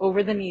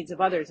over the needs of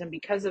others. And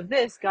because of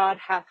this, God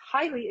hath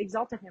highly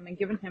exalted him and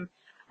given him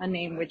a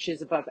name which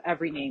is above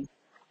every name.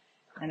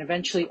 And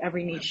eventually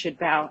every knee should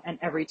bow and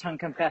every tongue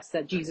confess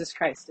that Jesus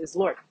Christ is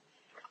Lord.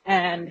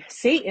 And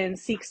Satan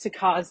seeks to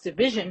cause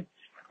division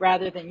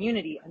rather than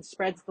unity and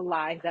spreads the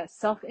lie that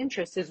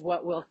self-interest is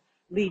what will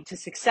lead to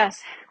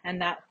success,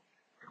 and that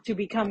to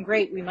become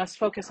great, we must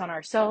focus on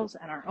ourselves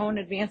and our own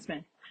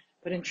advancement.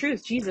 But in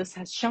truth, Jesus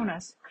has shown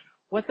us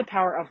what the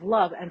power of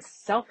love and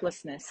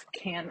selflessness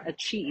can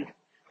achieve.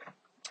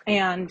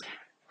 And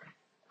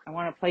I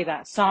want to play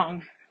that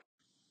song.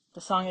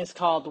 The song is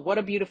called What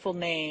a Beautiful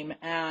Name,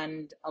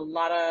 and a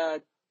lot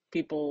of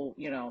people,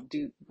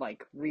 do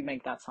like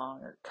remake that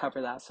song or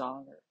cover that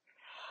song or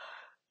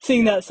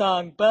sing that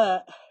song,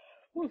 but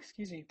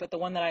the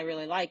one that I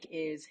really like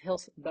is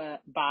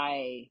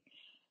by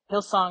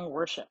Hillsong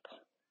Worship.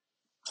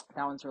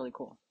 That one's really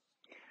cool.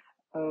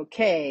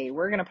 Okay,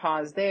 we're going to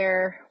pause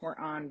there. We're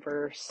on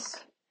verse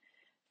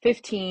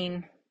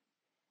 15,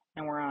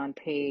 and we're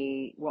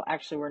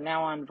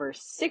now on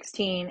verse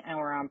 16, and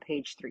we're on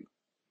page 3.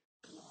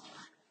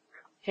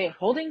 Okay,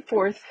 holding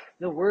forth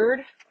the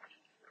word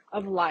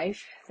of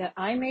life, that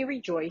I may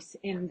rejoice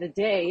in the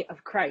day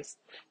of Christ,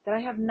 that I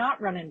have not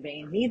run in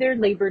vain, neither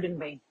labored in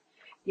vain.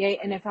 Yea,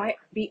 and if I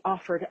be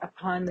offered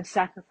upon the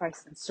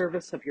sacrifice and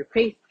service of your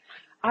faith,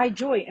 I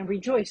joy and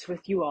rejoice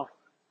with you all.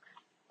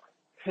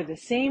 For the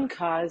same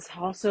cause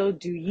also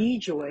do ye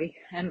joy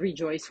and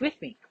rejoice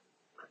with me.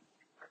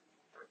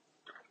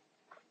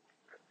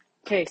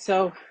 Okay,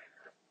 so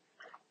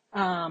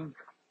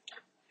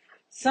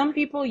some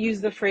people use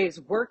the phrase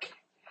work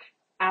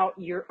out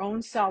your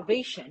own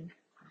salvation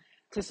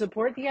to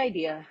support the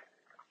idea.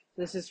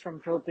 This is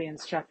from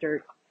Philippians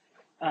chapter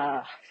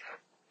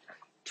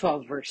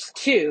 12, verse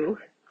 2,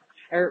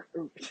 or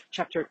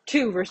chapter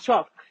 2, verse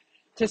 12,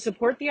 to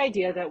support the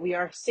idea that we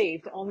are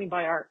saved only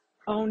by our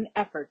own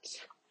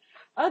efforts.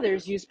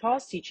 Others use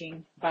Paul's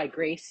teaching, by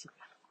grace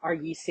are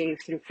ye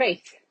saved through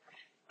faith,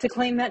 to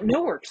claim that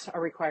no works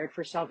are required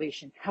for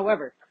salvation.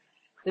 However,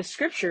 the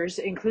scriptures,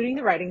 including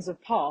the writings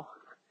of Paul,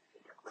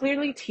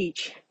 clearly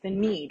teach the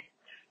need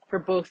for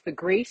both the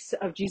grace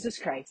of Jesus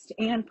Christ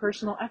and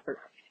personal effort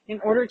in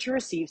order to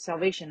receive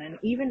salvation. And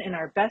even in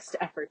our best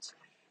efforts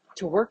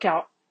to work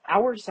out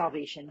our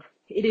salvation,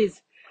 it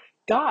is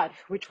God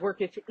which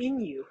worketh in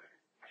you.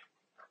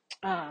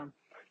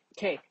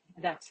 Okay,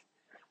 that's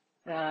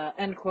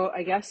end quote,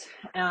 I guess.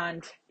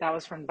 And that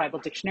was from the Bible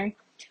Dictionary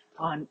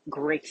on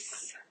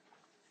grace.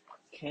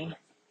 Okay.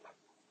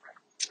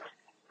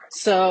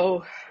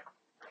 So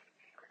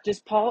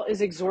just Paul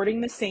is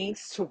exhorting the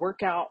saints to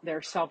work out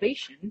their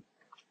salvation.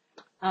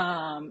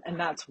 And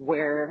that's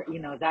where,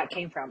 that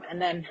came from.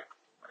 And then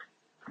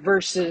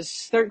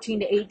verses 13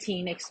 to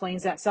 18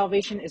 explains that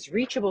salvation is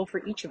reachable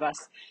for each of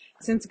us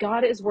since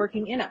God is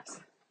working in us.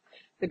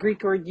 The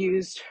Greek word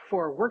used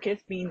for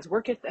worketh means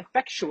worketh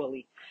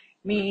effectually,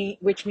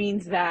 which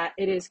means that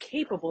it is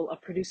capable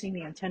of producing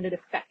the intended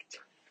effect.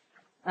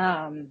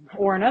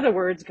 Or in other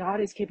words, God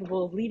is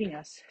capable of leading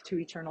us to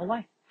eternal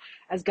life.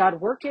 As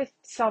God worketh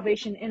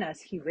salvation in us,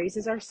 he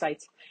raises our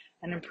sights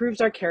and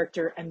improves our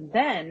character, and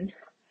then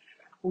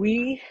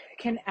we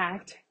can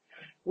act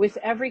with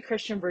every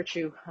Christian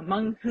virtue,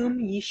 among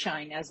whom ye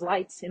shine as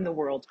lights in the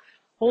world,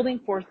 holding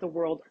forth the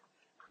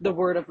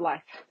word of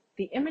life.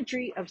 The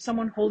imagery of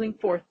someone holding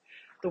forth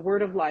the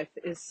word of life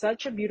is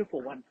such a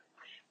beautiful one.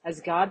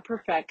 As God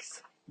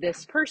perfects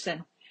this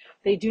person,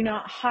 they do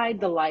not hide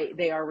the light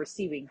they are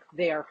receiving.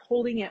 They are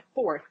holding it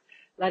forth,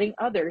 letting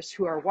others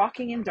who are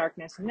walking in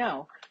darkness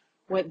know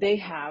what they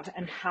have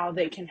and how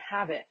they can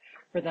have it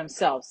for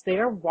themselves. They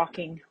are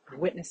walking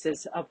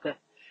witnesses of the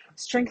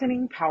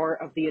strengthening power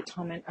of the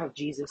atonement of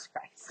Jesus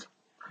Christ.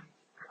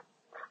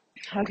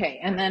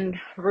 Okay, and then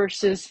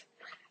verses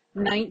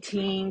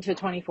 19 to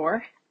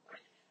 24,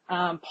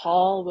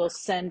 Paul will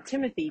send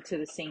Timothy to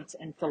the saints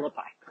in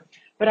Philippi.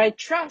 But I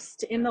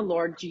trust in the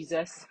Lord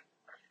Jesus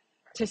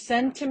to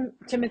send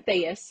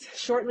Timotheus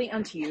shortly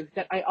unto you,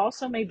 that I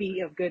also may be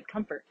of good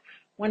comfort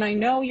when I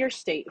know your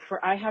state,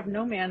 for I have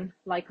no man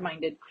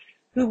like-minded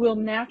who will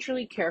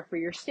naturally care for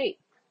your state.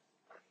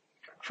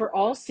 For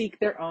all seek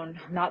their own,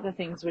 not the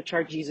things which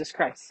are Jesus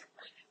Christ.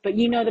 But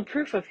ye know the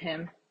proof of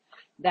him,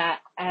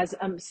 that as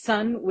a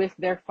son with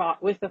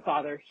the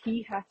Father,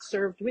 he hath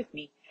served with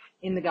me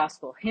in the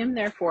gospel. Him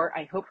therefore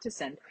I hope to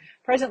send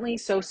presently,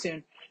 so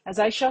soon as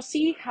I shall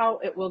see how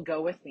it will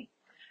go with me.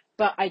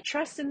 But I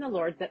trust in the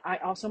Lord that I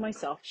also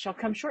myself shall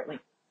come shortly.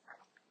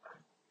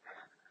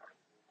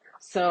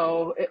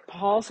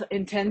 Paul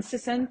intends to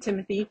send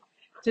Timothy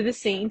to the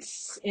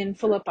saints in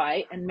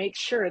Philippi and make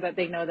sure that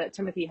they know that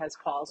Timothy has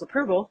Paul's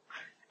approval,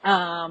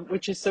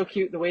 which is so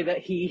cute, the way that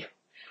he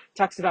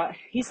talks about,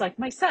 he's like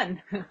my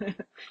son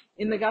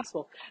in the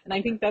gospel. And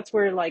I think that's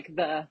where like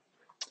the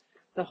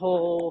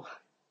whole,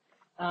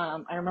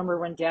 I remember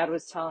when Dad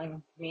was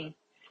telling me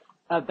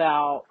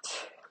about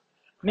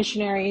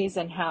missionaries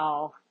and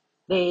how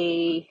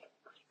they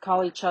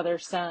call each other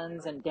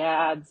sons and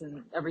dads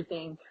and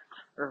everything,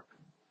 or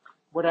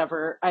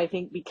whatever. I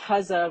think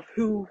because of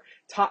who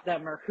taught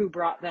them or who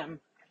brought them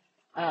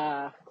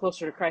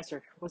closer to Christ,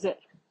 or was it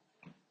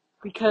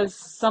because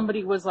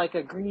somebody was like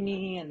a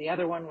greenie and the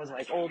other one was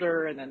like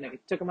older and then they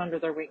took them under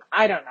their wing?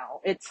 I don't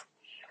know.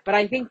 But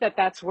I think that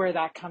that's where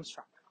that comes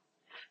from.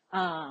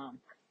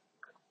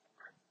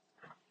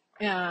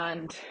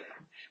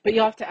 But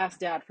you'll have to ask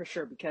Dad for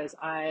sure, because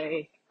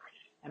I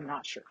am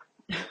not sure.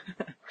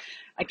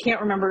 I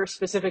can't remember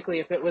specifically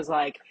if it was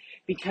like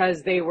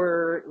because they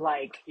were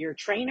like your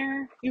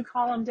trainer, you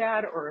call them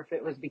dad, or if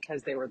it was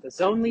because they were the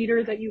zone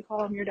leader that you call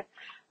them your dad.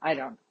 I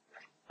don't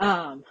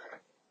know.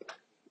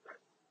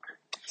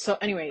 So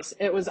anyways,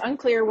 it was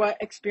unclear what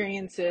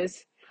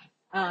experiences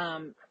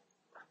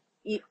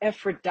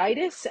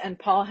Epaphroditus and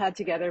Paul had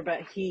together,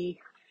 but he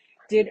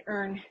did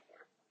earn,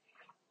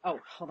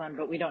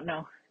 but we don't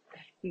know.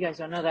 You guys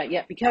don't know that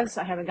yet because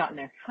I haven't gotten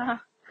there.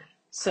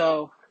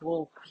 So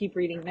we'll keep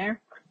reading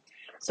there.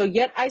 So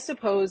yet I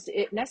supposed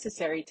it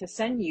necessary to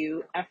send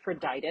you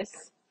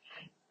Epaphroditus,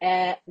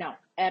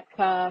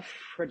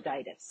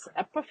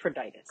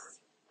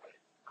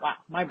 wow,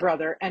 my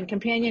brother and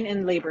companion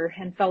in labor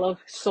and fellow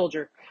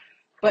soldier,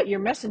 but your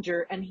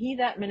messenger and he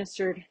that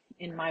ministered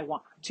to my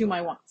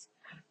wants.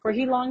 For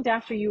he longed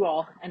after you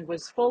all and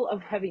was full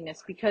of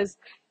heaviness, because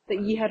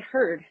that ye had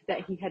heard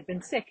that he had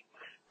been sick.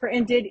 For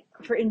indeed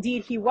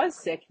he was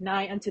sick,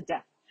 nigh unto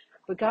death.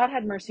 But God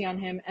had mercy on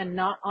him, and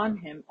not on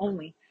him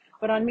only,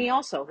 but on me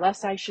also,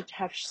 lest I should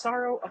have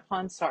sorrow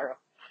upon sorrow.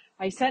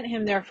 I sent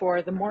him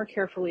therefore the more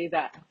carefully,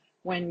 that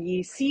when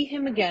ye see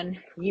him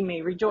again, ye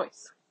may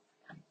rejoice,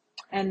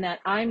 and that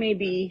I may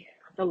be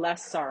the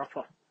less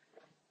sorrowful.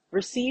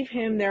 Receive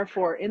him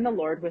therefore in the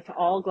Lord with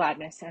all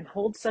gladness, and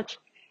hold such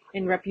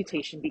in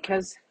reputation,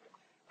 because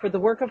for the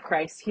work of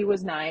Christ he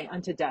was nigh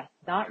unto death,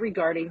 not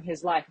regarding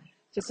his life,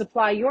 to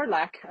supply your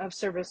lack of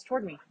service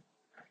toward me.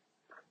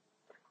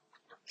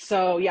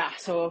 So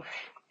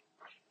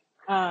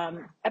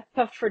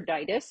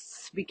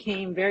Epaphroditus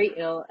became very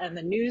ill, and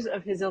the news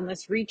of his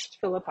illness reached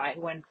Philippi.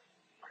 When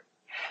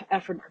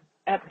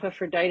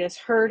Epaphroditus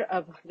heard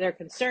of their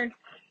concern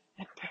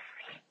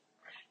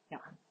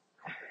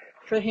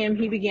for him,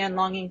 he began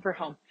longing for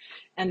home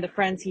and the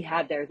friends he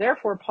had there.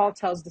 Therefore, Paul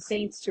tells the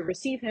saints to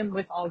receive him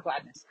with all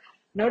gladness.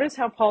 Notice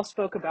how Paul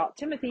spoke about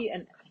Timothy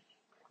and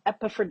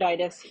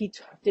Epaphroditus. He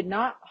did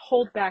not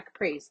hold back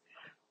praise.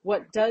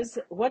 What does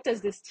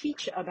this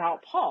teach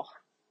about Paul?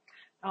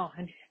 Oh,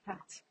 and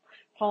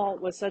Paul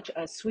was such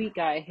a sweet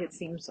guy, it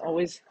seems,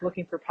 always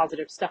looking for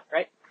positive stuff,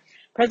 right?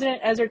 President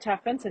Ezra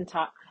Taft Benson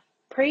taught,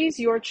 praise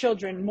your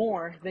children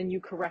more than you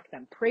correct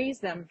them. Praise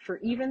them for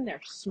even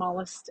their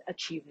smallest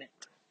achievement.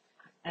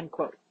 End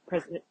quote.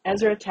 President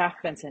Ezra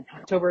Taft Benson,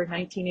 October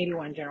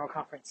 1981 General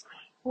Conference.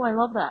 Oh, I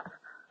love that.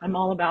 I'm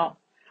all about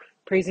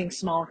praising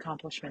small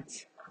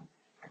accomplishments.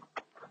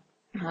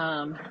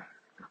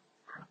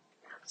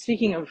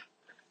 Speaking of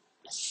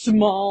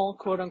small,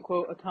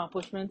 quote-unquote,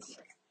 accomplishments,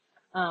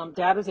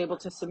 Dad was able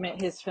to submit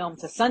his film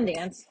to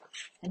Sundance,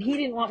 and he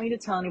didn't want me to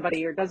tell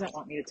anybody, or doesn't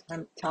want me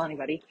to tell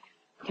anybody,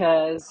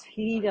 because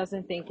he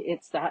doesn't think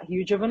it's that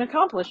huge of an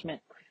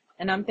accomplishment.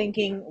 And I'm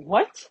thinking,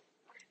 what?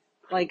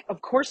 Like,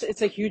 of course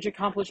it's a huge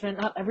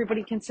accomplishment. Not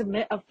everybody can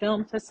submit a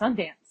film to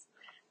Sundance.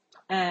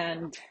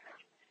 And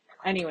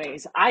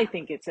anyways, I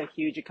think it's a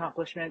huge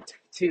accomplishment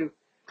to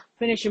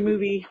finish a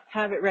movie,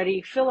 have it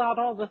ready, fill out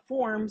all the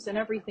forms and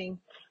everything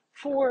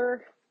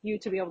for you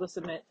to be able to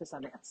submit to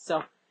Sundance.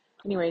 So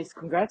anyways,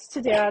 congrats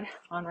to Dad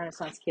on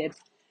Renaissance Kid,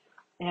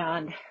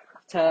 and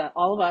to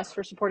all of us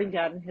for supporting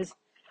Dad in his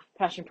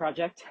passion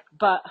project,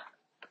 but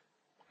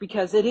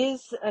because it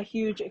is a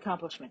huge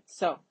accomplishment.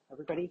 So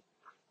everybody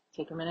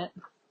take a minute,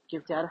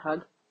 give Dad a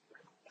hug.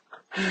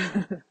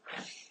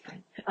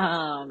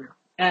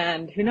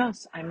 And who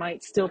knows, I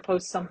might still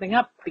post something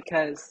up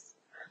because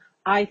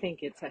I think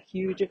it's a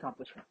huge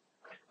accomplishment.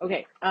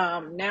 Okay,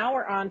 now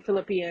we're on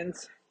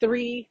Philippians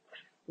 3,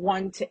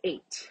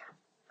 1-8.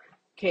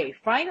 Okay,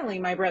 finally,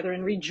 my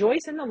brethren,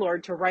 rejoice in the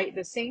Lord. To write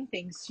the same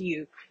things to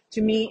you,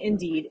 to me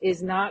indeed,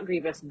 is not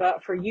grievous,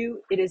 but for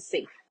you it is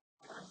safe.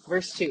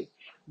 Verse 2,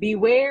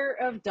 beware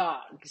of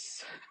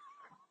dogs.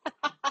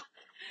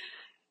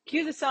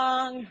 Cue the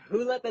song,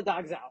 Who Let the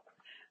Dogs Out?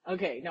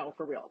 Okay, no,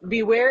 for real.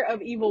 Beware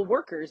of evil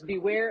workers.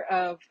 Beware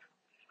of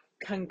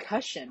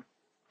concussion.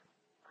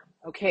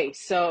 Okay,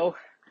 so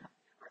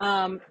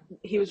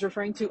he was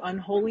referring to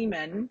unholy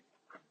men.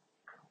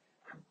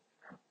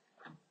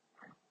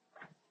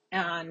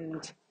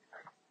 And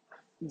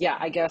yeah,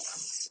 I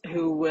guess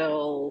who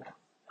will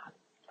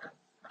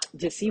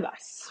deceive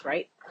us,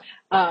 right?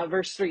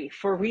 Verse 3,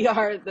 for we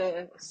are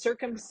the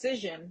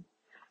circumcision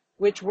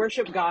which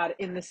worship God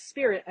in the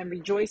spirit and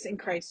rejoice in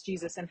Christ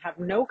Jesus and have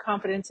no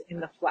confidence in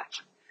the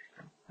flesh.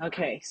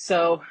 Okay,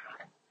 so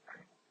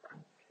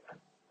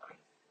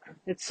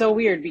it's so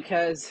weird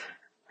because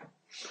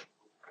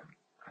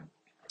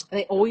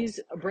they always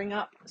bring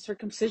up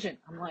circumcision.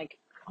 I'm like,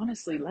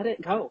 honestly, let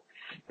it go.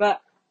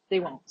 But they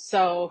won't.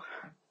 So,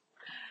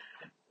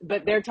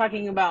 but they're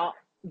talking about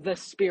the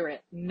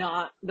spirit,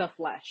 not the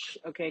flesh.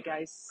 Okay,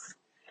 guys.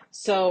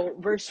 So,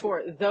 verse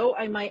 4, though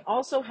I might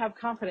also have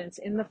confidence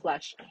in the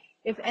flesh,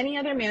 if any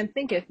other man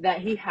thinketh that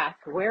he hath,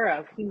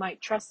 whereof he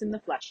might trust in the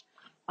flesh,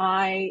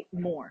 I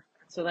more.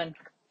 So then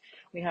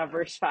we have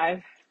verse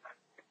 5,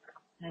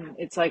 and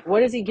it's like,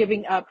 what is he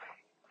giving up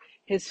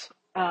his,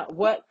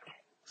 what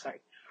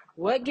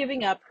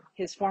giving up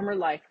his former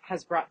life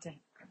has brought to him?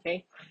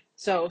 Okay,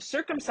 so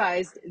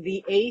circumcised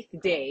the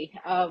 8th day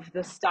of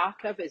the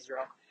stock of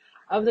Israel,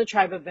 of the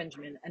tribe of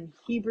Benjamin, and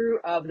Hebrew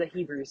of the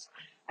Hebrews,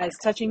 as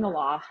touching the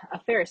law, a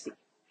Pharisee,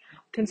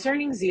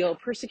 concerning zeal,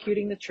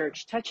 persecuting the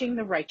church, touching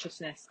the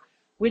righteousness,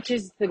 which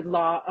is the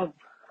law of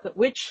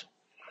which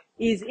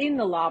is in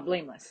the law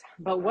blameless.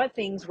 But what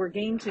things were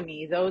gained to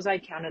me, those I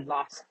counted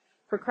loss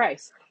for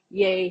Christ.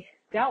 Yea,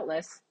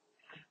 doubtless,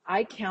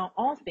 I count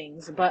all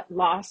things but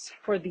loss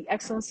for the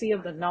excellency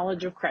of the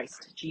knowledge of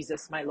Christ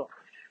Jesus my Lord,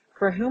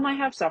 for whom I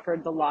have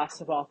suffered the loss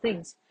of all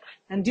things,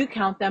 and do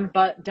count them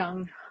but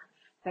dung,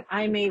 that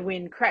I may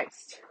win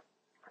Christ,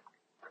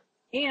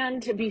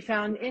 and to be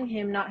found in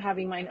him, not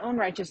having mine own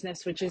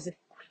righteousness, which is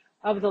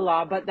of the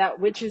law, but that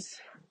which is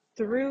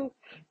through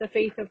the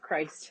faith of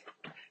Christ,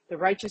 the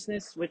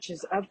righteousness which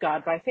is of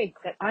God by faith,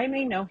 that I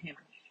may know him,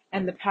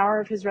 and the power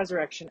of his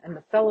resurrection, and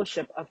the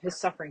fellowship of his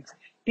sufferings,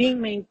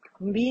 being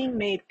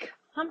made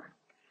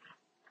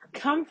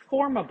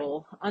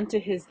conformable unto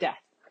his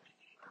death,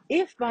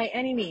 if by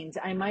any means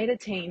I might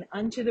attain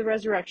unto the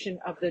resurrection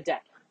of the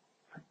dead.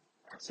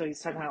 So he's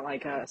talking about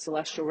like a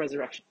celestial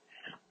resurrection.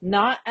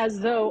 Not as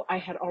though I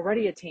had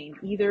already attained,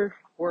 either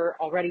were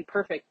already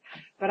perfect,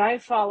 but I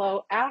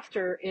follow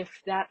after, if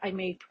that I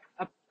may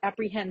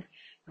apprehend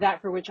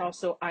that for which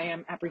also I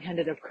am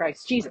apprehended of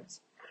Christ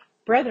Jesus.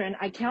 Brethren,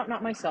 I count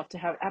not myself to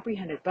have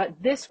apprehended,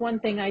 but this one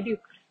thing I do,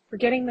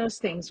 forgetting those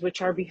things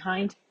which are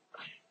behind,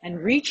 and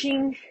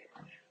reaching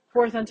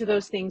forth unto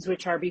those things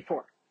which are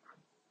before.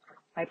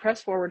 I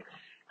press forward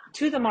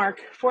to the mark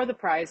for the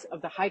prize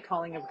of the high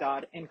calling of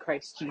God in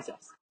Christ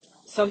Jesus.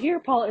 So here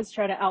Paul is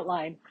trying to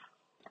outline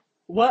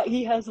what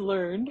he has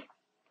learned,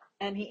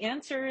 and he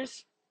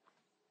answers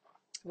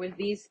with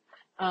these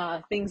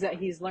things that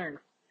he's learned.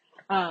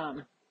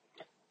 And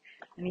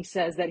he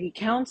says that he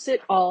counts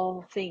it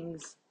all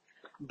things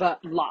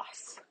but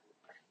loss.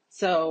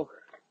 So,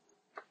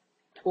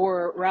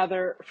 or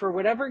rather, for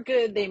whatever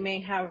good they may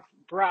have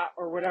brought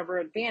or whatever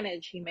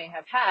advantage he may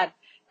have had,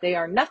 they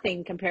are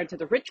nothing compared to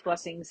the rich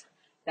blessings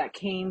that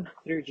came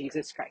through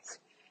Jesus Christ.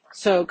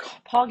 So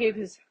Paul gave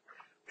his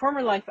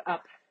former life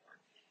up,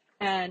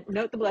 and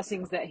note the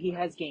blessings that he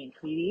has gained.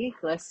 He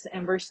lists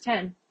in verse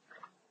 10,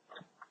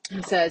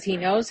 he says he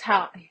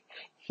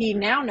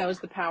now knows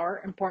the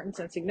power, importance,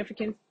 and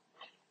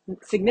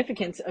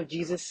significance of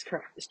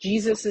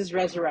Jesus's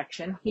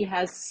resurrection. He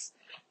has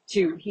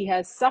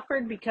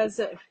suffered because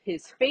of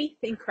his faith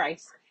in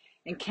Christ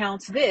and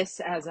counts this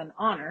as an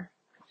honor.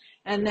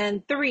 And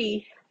then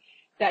 3,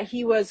 that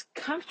he was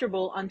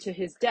comfortable unto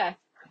his death,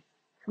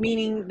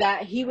 meaning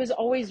that he was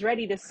always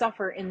ready to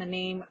suffer in the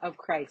name of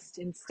Christ.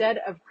 Instead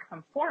of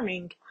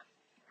conforming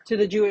to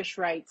the Jewish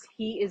rites,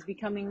 he is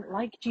becoming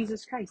like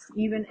Jesus Christ,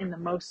 even in the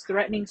most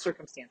threatening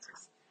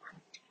circumstances.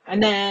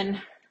 And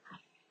then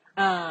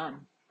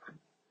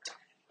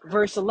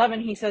verse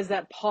 11, he says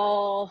that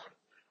Paul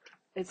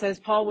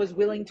was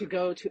willing to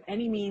go to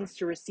any means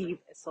to receive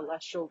a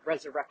celestial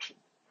resurrection.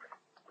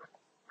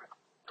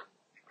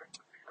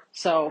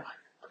 So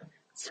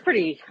it's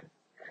pretty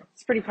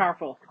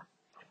powerful,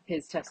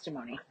 his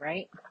testimony,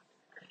 right?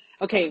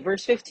 Okay,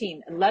 verse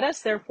 15. Let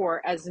us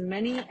therefore, as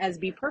many as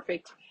be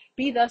perfect,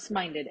 be thus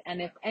minded, and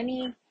if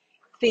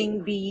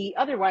anything be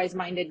otherwise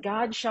minded,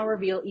 God shall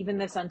reveal even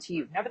this unto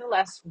you.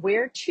 Nevertheless,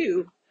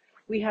 whereto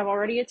we have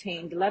already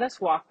attained, let us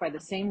walk by the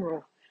same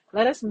rule.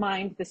 Let us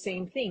mind the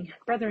same thing.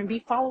 Brethren, be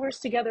followers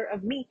together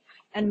of me,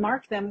 and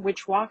mark them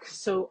which walk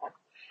so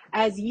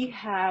as ye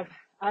have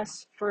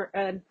us for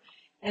an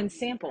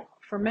ensample.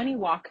 For many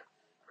walk,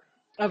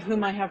 of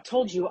whom I have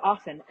told you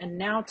often, and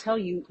now tell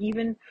you,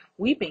 even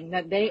weeping,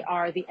 that they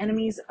are the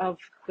enemies of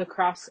the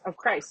cross of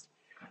Christ,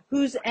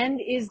 whose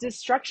end is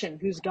destruction,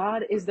 whose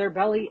God is their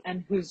belly,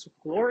 and whose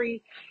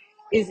glory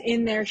is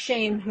in their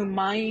shame, who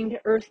mind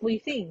earthly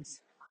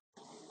things.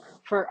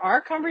 For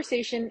our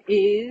conversation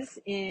is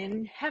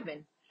in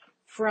heaven,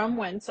 from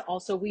whence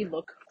also we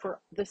look for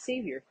the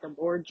Savior, the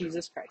Lord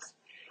Jesus Christ,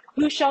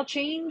 who shall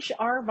change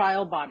our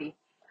vile body,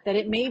 that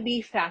it may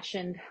be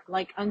fashioned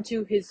like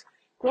unto his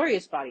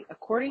glorious body,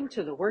 according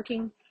to the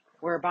working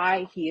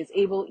whereby he is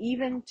able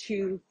even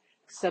to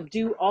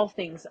subdue all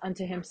things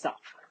unto himself.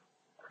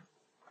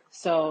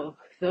 So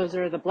those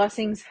are the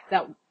blessings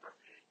that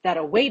that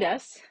await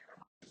us.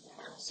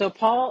 So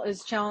Paul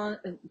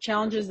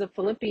challenges the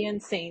Philippian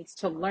saints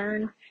to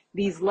learn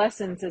these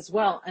lessons as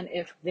well. And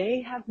if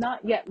they have not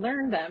yet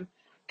learned them,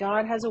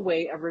 God has a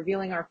way of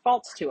revealing our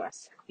faults to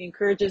us. He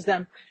encourages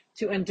them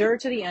to endure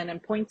to the end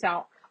and points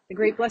out the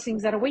great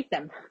blessings that await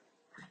them.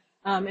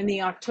 In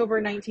the October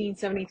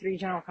 1973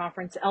 General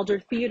Conference, Elder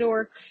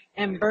Theodore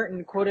M.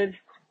 Burton quoted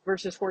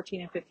verses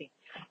 14 and 15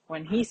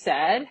 when he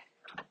said,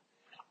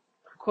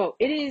 quote,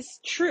 "It is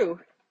true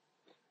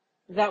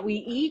that we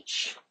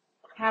each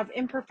have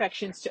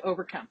imperfections to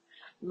overcome.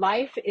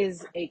 Life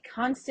is a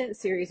constant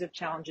series of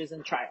challenges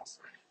and trials.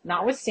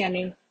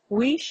 Notwithstanding,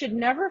 we should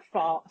never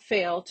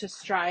fail to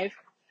strive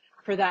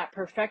for that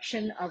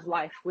perfection of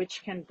life,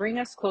 which can bring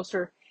us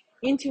closer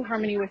into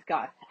harmony with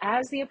God.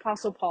 As the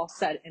Apostle Paul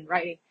said in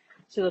writing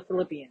to the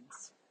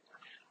Philippians,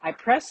 I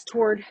press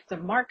toward the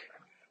mark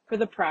for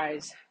the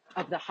prize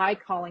of the high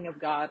calling of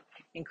God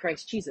in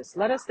Christ Jesus.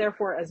 Let us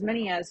therefore, as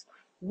many as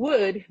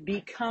would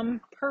become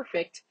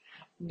perfect,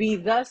 be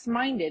thus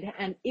minded,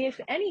 and if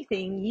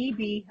anything ye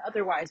be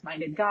otherwise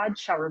minded, God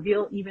shall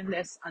reveal even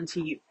this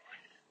unto you.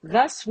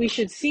 Thus we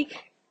should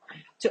seek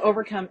to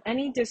overcome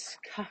any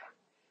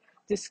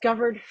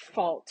discovered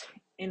fault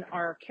in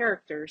our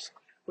characters,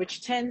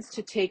 which tends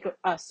to take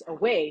us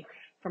away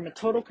from a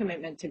total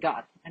commitment to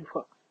God." End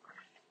quote.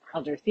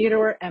 Elder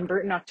Theodore M.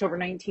 Burton, October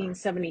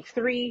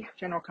 1973,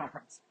 General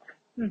Conference.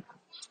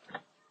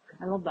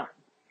 I love that.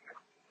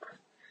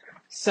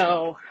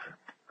 So,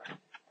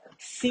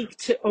 seek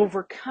to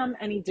overcome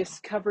any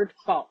discovered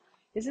fault.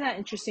 Isn't that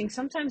interesting?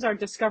 Sometimes our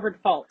discovered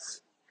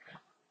faults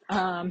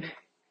tend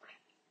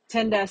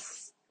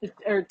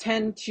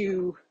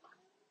to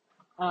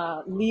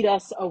lead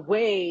us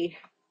away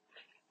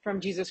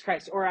from Jesus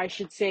Christ, or I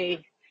should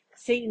say,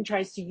 Satan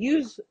tries to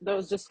use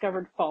those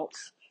discovered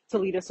faults to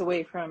lead us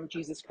away from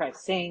Jesus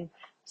Christ, saying,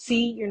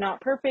 "See, you're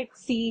not perfect.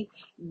 See,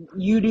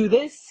 you do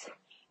this.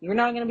 You're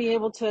not going to be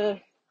able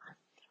to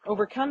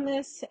overcome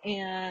this,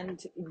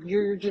 and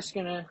you're just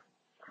going to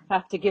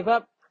have to give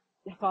up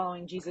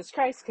following Jesus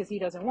Christ because he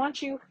doesn't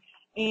want you,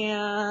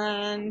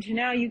 and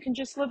now you can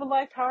just live a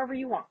life however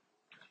you want."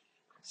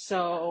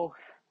 So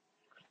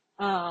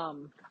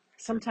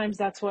sometimes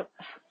that's what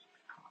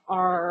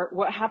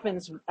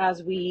happens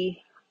as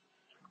we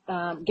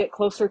get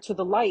closer to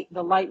the light.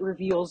 The light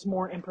reveals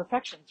more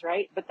imperfections,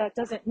 right? But that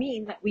doesn't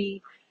mean that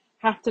we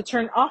have to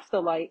turn off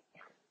the light,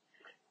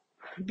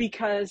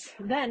 because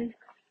then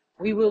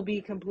we will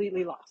be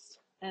completely lost.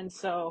 And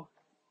so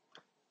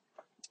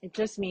it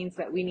just means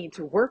that we need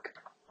to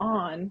work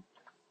on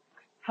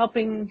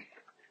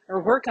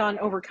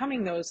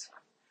overcoming those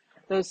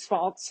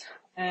faults,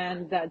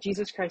 and that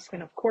Jesus Christ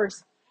can, of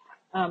course,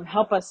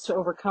 help us to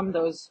overcome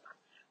those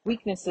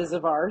weaknesses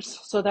of ours,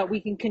 so that we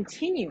can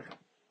continue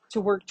to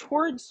work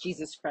towards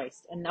Jesus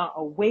Christ and not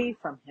away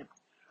from him,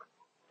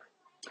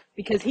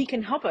 because he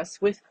can help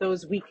us with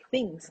those weak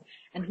things,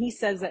 and he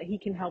says that he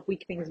can help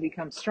weak things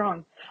become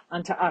strong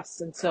unto us.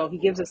 And so he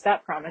gives us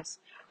that promise,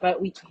 but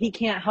he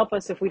can't help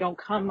us if we don't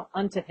come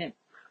unto him,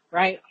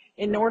 right?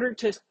 In order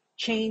to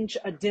change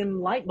a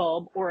dim light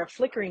bulb or a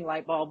flickering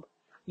light bulb,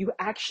 you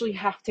actually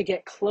have to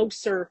get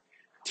closer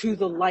to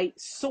the light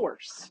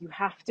source. You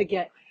have to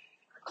get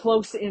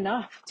close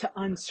enough to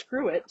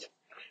unscrew it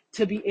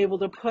to be able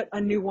to put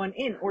a new one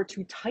in, or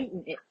to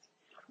tighten it,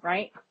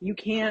 right? You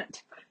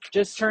can't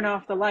just turn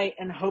off the light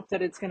and hope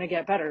that it's going to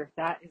get better.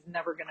 That is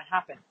never going to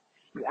happen.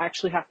 You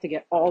actually have to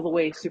get all the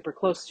way super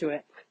close to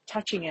it,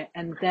 touching it,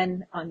 and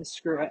then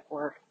unscrew it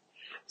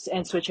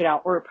and switch it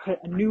out, or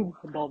put a new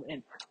bulb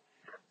in.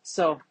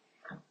 So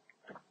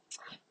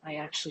I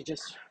actually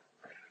just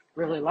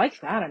really like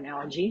that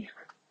analogy.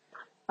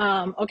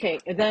 Okay,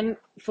 and then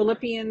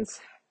Philippians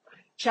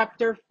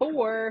chapter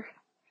 4.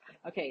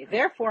 Okay,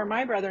 therefore,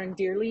 my brethren,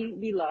 dearly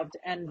beloved,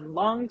 and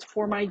longed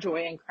for my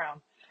joy and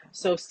crown.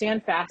 So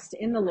stand fast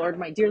in the Lord,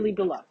 my dearly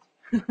beloved.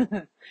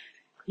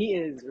 He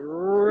is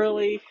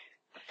really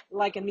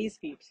liking these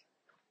peeps.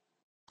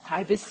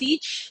 I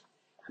beseech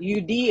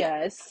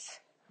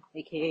Eudias,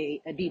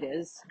 aka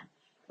Adidas,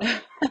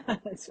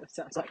 that's what it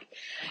sounds like,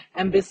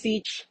 and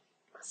beseech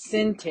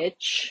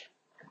Sintich,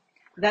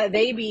 that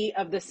they be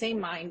of the same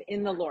mind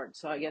in the Lord.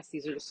 So I guess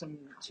these are just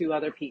two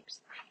other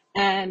peeps.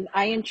 And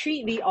I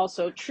entreat thee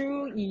also,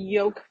 true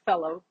yoke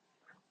fellow,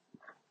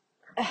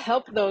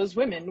 help those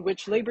women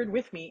which labored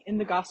with me in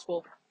the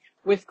gospel,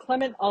 with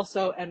Clement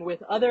also, and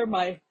with other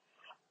my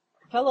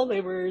fellow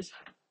laborers,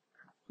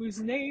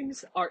 whose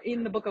names are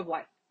in the book of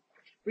life.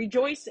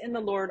 Rejoice in the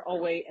Lord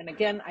always, and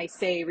again I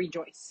say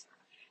rejoice.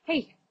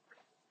 Hey,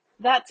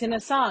 that's in a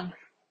song.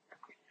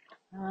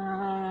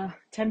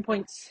 10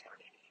 points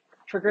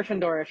for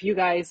Gryffindor, if you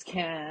guys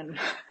can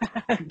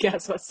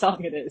guess what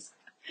song it is.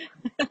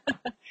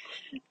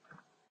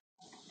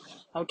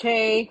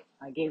 Okay,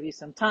 I gave you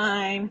some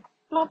time.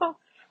 Blah, blah.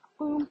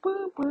 Boom,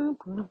 boom, boom,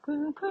 boom,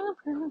 boom,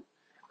 boom,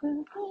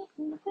 boom.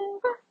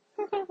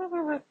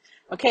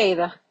 Okay,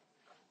 the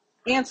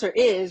answer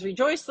is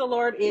Rejoice the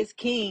Lord is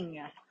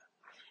King.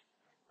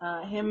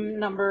 Hymn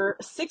number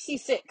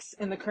 66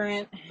 in the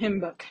current hymn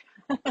book.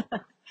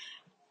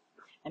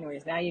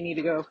 Anyways, now you need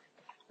to go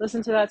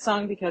listen to that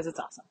song because it's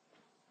awesome.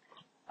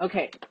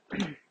 Okay.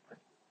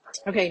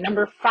 Okay,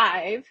 number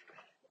 5,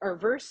 or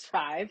verse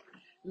 5,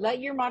 let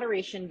your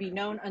moderation be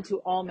known unto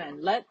all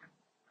men.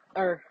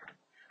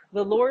 The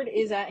Lord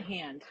is at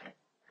hand.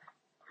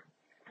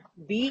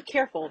 Be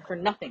careful for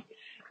nothing,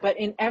 but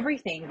in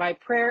everything by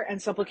prayer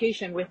and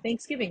supplication with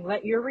thanksgiving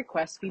let your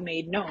requests be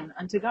made known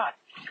unto God.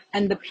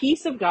 And the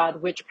peace of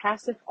God, which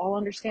passeth all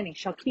understanding,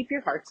 shall keep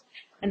your hearts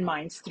and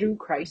minds through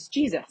Christ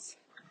Jesus.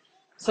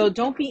 So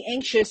don't be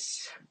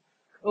anxious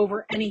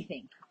over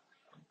anything.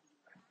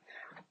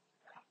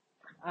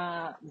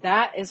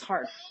 That is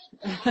hard.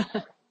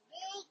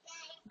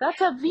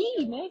 That's a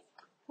V, Nick.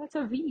 That's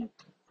a V.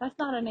 That's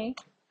not an A.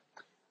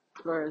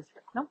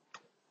 No,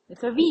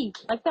 it's a V,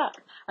 like that.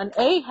 An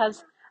A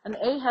has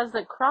the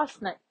a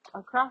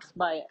cross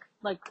by it,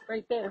 like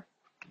right there.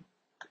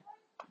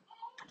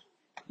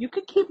 You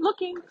could keep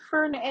looking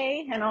for an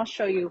A, and I'll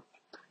show you.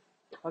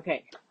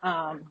 Okay,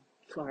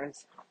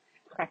 Flora's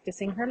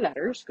practicing her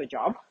letters. Good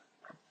job,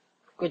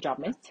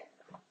 miss.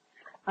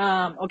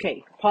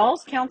 Okay,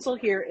 Paul's counsel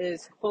here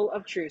is full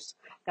of truths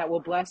that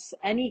will bless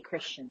any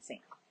Christian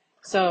saint.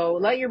 So,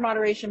 let your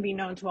moderation be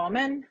known to all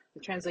men. The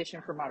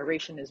translation for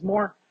moderation is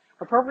more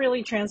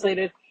appropriately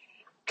translated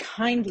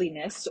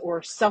kindliness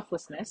or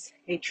selflessness.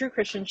 A true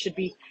Christian should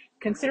be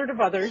considerate of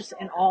others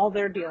in all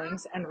their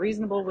dealings and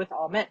reasonable with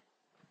all men.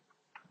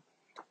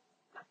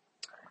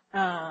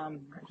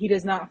 He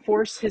does not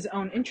force his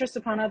own interests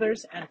upon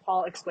others, and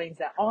Paul explains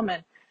that all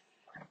men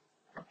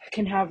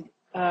can have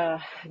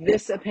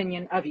this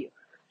opinion of you.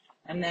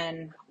 And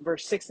then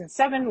verse 6 and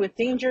 7, with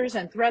dangers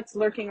and threats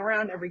lurking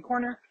around every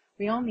corner,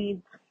 we all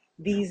need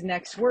these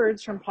next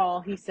words from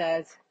Paul. He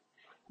says,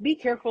 be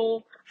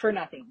careful for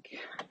nothing.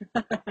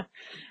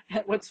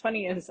 What's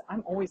funny is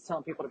I'm always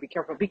telling people to be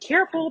careful. Be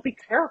careful, be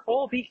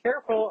careful, be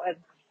careful. And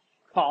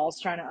Paul's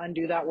trying to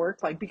undo that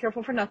work, like be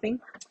careful for nothing.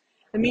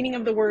 The meaning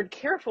of the word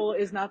careful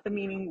is not the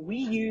meaning we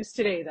use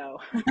today, though.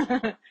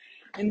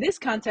 In this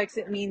context,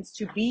 it means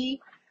to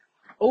be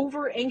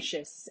over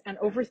anxious and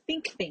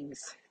overthink things,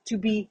 to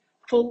be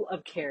full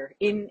of care.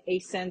 In a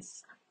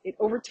sense, it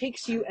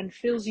overtakes you and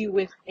fills you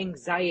with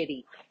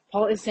anxiety.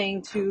 Paul is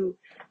saying to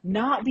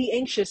not be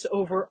anxious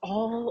over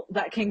all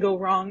that can go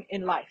wrong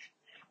in life.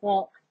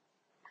 Well,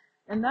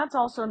 and that's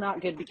also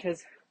not good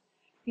because,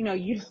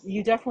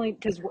 you definitely,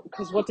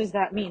 because what does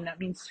that mean? That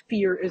means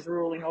fear is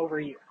ruling over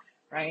you,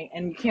 right?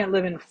 And you can't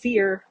live in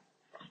fear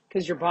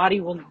because your body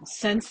will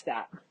sense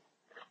that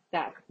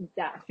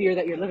fear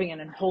that you're living in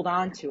and hold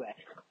on to it.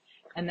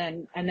 And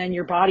then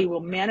your body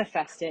will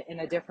manifest it in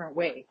a different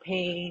way.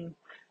 Pain,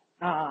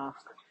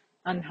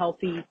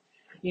 unhealthy,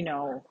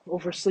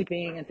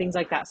 oversleeping and things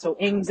like that. So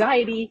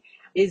anxiety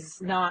is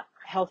not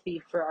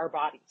healthy for our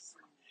bodies.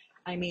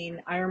 I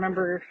mean, I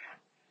remember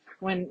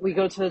when we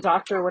go to the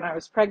doctor when I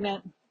was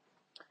pregnant,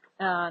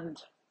 and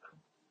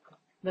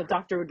the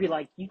doctor would be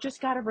like, you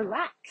just got to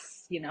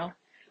relax,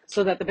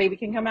 so that the baby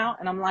can come out.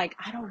 And I'm like,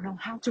 I don't know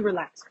how to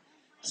relax.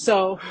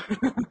 So,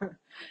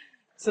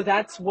 so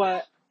that's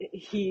what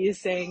he is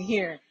saying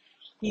here.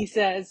 He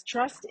says,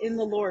 trust in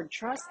the Lord.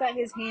 Trust that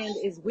his hand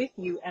is with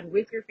you and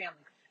with your family.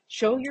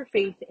 Show your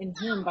faith in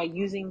him by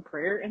using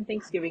prayer and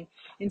thanksgiving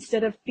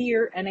instead of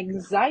fear and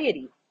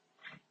anxiety.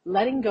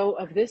 Letting go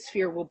of this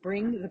fear will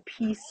bring the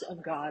peace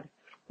of God,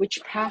 which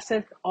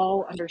passeth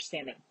all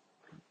understanding.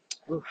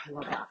 Ooh, I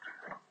love that.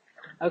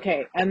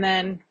 Okay, and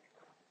then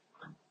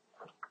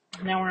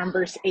now we're on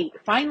verse 8.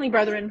 Finally,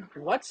 brethren,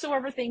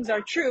 whatsoever things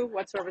are true,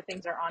 whatsoever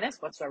things are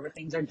honest, whatsoever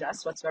things are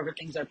just, whatsoever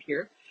things are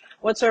pure,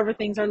 whatsoever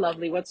things are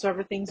lovely,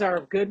 whatsoever things are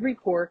of good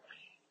report,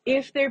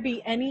 if there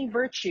be any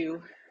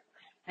virtue,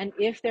 and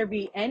if there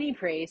be any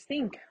praise,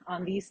 think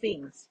on these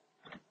things.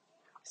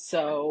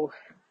 So,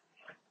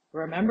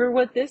 remember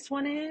what this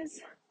one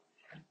is?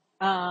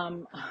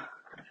 And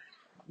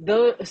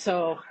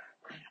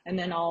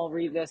then I'll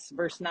read this,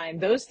 verse 9.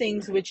 Those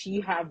things which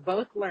ye have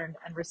both learned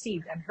and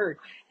received and heard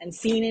and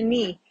seen in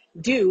me,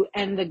 do,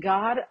 and the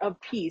God of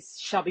peace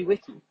shall be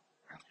with you.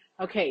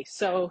 Okay,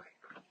 so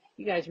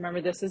you guys remember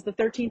this is the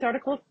 13th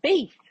article of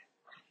faith,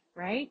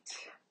 right?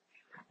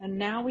 And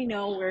now we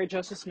know where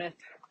Joseph Smith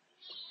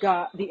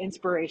got the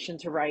inspiration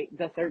to write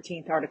the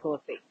 13th article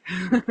of faith.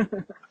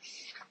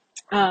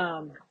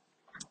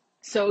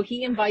 So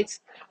he invites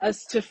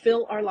us to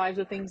fill our lives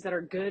with things that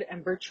are good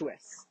and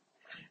virtuous.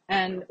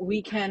 And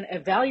we can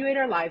evaluate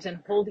our lives and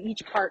hold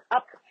each part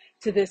up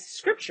to this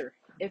scripture.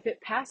 If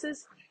it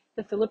passes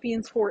the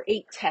Philippians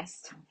 4:8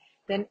 test,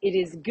 then it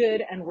is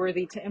good and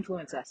worthy to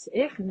influence us.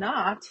 If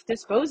not,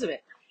 dispose of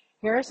it.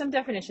 Here are some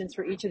definitions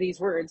for each of these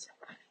words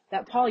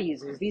that Paul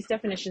uses. These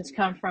definitions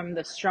come from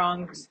the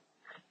Strong's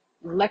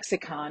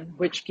lexicon,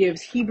 which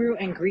gives Hebrew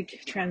and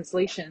Greek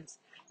translations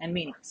and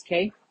meanings,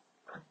 okay?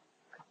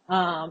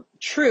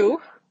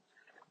 True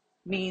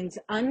means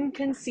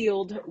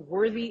unconcealed,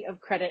 worthy of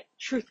credit,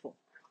 truthful.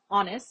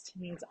 Honest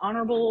means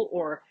honorable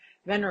or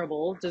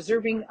venerable,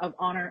 deserving of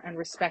honor and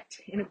respect,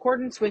 in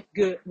accordance with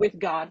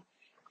God,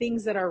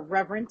 things that are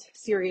reverent,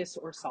 serious,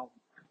 or solemn.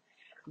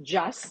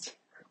 Just,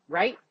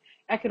 right,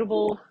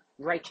 equitable,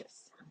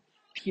 righteous,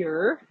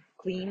 pure,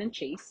 clean and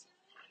chaste,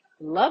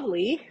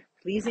 lovely,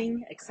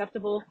 pleasing,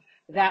 acceptable,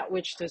 that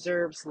which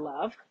deserves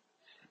love,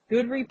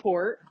 good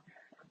report,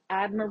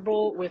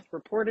 admirable with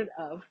reported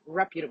of,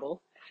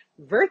 reputable.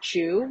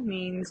 Virtue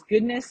means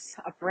goodness,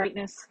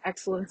 uprightness,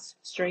 excellence,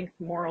 strength,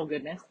 moral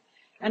goodness.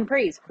 And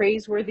praise,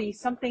 praiseworthy,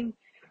 something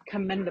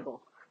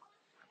commendable.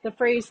 The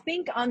phrase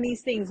think on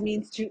these things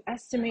means to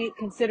estimate,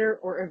 consider,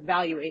 or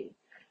evaluate.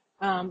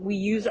 We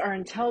use our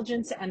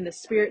intelligence and the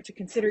spirit to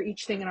consider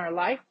each thing in our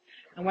life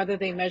and whether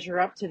they measure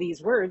up to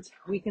these words.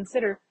 We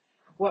consider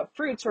what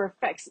fruits or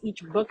effects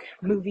each book,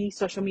 movie,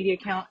 social media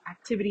account,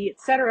 activity,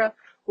 etc.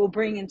 will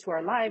bring into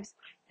our lives.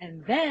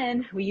 And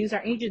then we use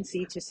our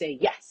agency to say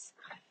yes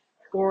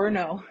or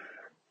no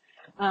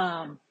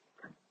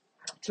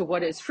to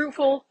what is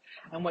fruitful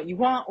and what you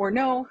want, or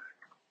no,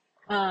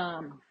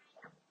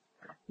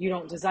 you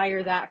don't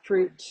desire that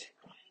fruit,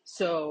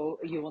 so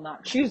you will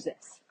not choose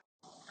this.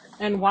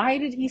 And why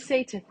did he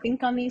say to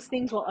think on these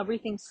things? Well,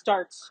 everything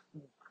starts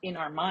in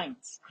our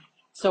minds.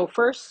 So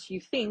first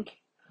you think,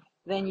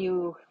 then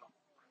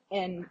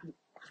and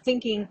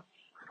thinking,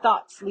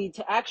 thoughts lead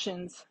to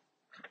actions,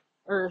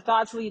 or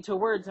thoughts lead to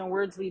words, and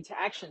words lead to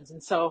actions.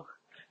 And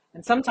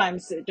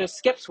sometimes it just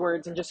skips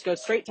words and just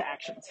goes straight to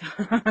actions.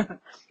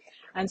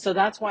 And so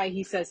that's why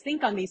he says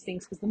think on these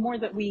things, because the more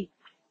that we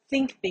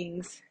think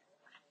things,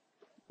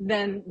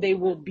 then they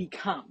will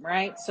become,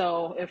 right?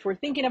 So if we're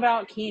thinking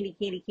about candy,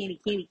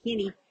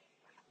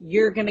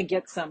 you're going to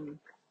get some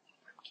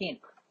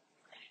candy,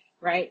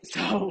 right?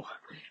 So,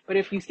 but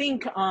if you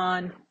think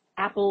on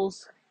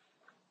apples,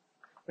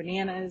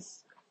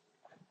 bananas,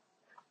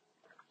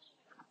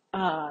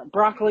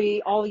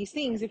 broccoli, all these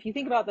things, if you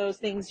think about those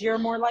things, you're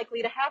more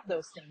likely to have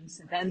those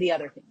things than the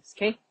other things,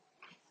 okay?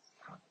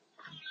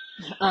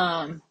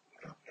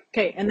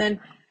 Okay, and then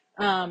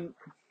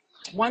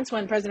once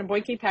when President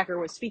Boyd K. Packer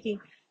was speaking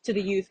to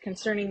the youth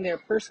concerning their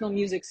personal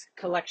music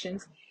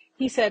collections,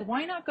 he said,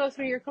 why not go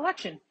through your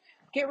collection?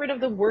 Get rid of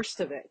the worst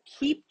of it.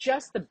 Keep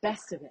just the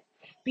best of it.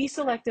 Be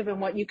selective in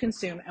what you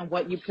consume and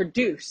what you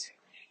produce.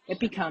 It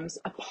becomes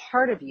a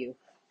part of you.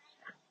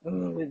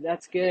 Ooh,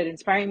 that's good.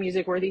 Inspiring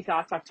Music, Worthy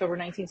Thoughts, October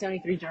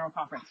 1973 General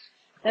Conference.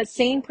 That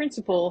same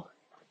principle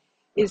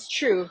is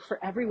true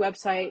for every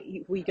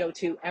website we go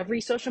to,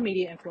 every social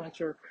media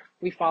influencer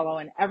we follow,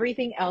 and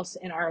everything else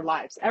in our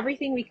lives.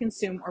 Everything we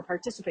consume or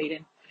participate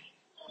in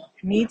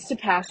needs to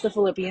pass the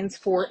Philippians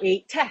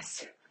 4:8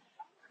 test,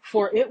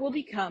 for it will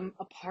become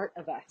a part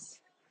of us.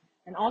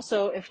 And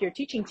also, if you're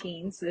teaching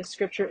teens, this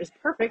scripture is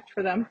perfect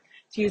for them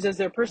to use as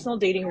their personal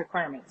dating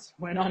requirements.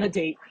 When on a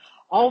date,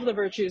 all of the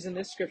virtues in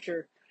this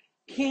scripture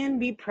can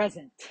be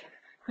present.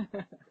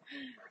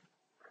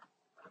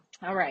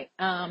 All right.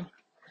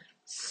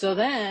 So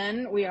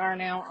then we are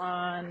now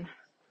on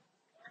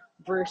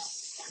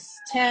verse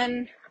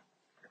 10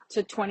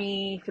 to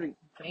 23.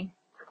 Okay.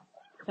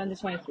 10 to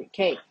 23.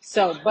 Okay.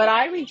 So, but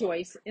I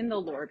rejoice in the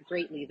Lord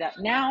greatly that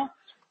now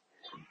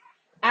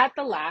at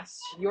the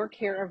last your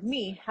care of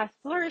me hath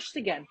flourished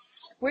again,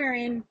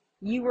 wherein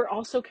ye were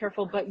also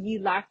careful, but ye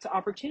lacked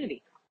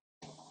opportunity.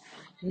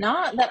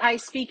 Not that I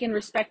speak in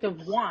respect of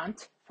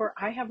want, for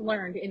I have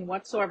learned in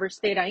whatsoever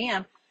state I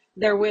am,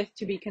 therewith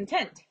to be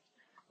content.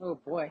 Oh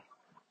boy,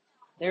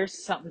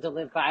 there's something to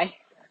live by.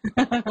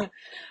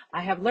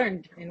 I have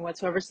learned in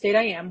whatsoever state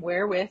I am,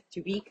 wherewith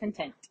to be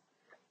content.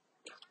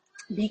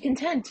 Be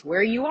content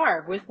where you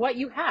are with what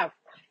you have.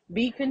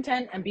 Be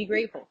content and be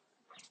grateful.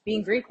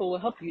 Being grateful will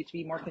help you to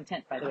be more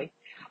content, by the way.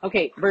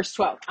 Okay, verse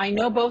 12. I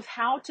know both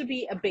how to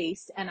be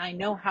abased and I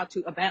know how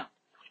to abound.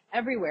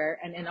 Everywhere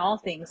and in all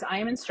things I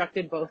am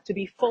instructed both to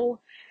be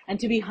full and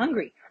to be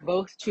hungry,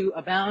 both to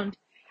abound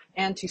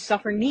and to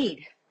suffer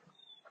need.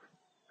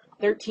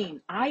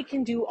 13. I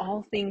can do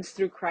all things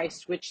through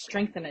Christ, which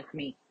strengtheneth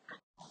me.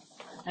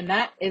 And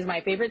that is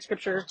my favorite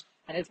scripture,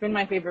 and it's been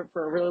my favorite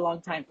for a really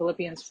long time.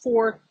 Philippians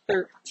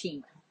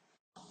 4:13.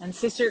 And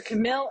Sister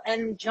Camille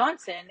N.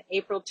 Johnson,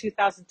 April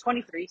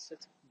 2023, so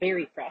it's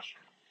very fresh,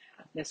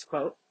 this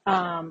quote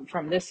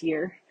from this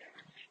year.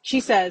 She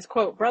says,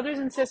 quote, brothers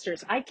and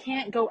sisters, I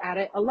can't go at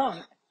it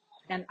alone,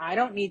 and I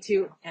don't need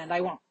to, and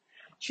I won't.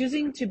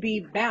 Choosing to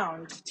be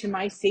bound to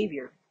my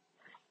Savior,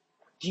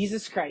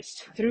 Jesus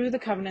Christ, through the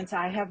covenants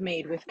I have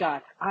made with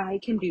God,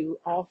 I can do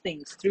all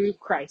things through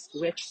Christ,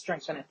 which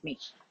strengtheneth me,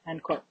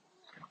 end quote.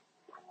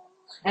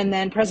 And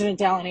then President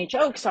Dallin H.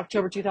 Oaks,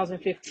 October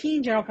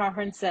 2015 General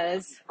Conference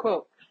says,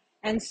 quote,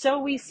 and so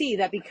we see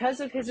that because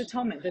of his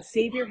atonement, the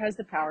Savior has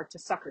the power to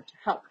succor, to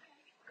help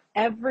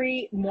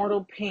every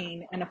mortal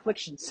pain and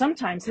affliction.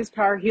 Sometimes his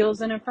power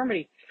heals an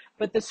infirmity,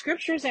 but the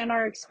scriptures and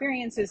our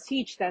experiences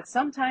teach that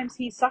sometimes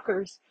he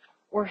succors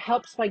or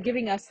helps by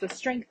giving us the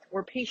strength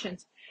or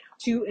patience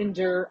to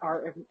endure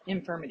our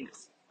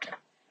infirmities.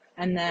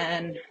 And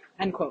then,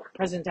 end quote,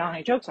 President Dallin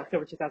H. Oaks,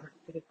 October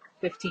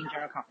 2015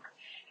 General Conference.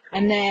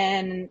 And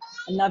then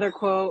another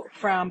quote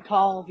from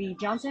Paul V.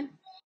 Johnson.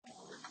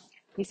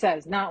 He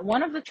says, not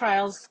one of the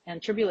trials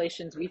and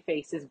tribulations we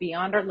face is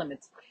beyond our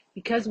limits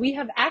because we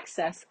have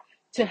access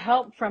to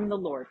help from the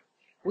Lord.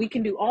 We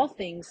can do all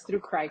things through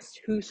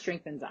Christ who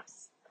strengthens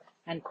us.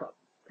 End quote.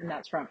 And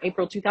that's from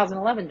April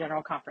 2011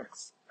 General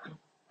Conference.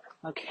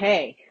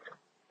 Okay.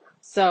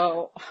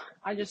 So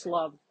I just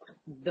love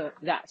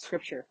that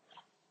scripture.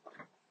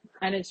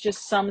 And it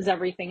just sums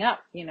everything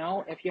up. You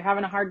know, if you're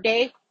having a hard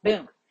day,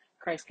 boom,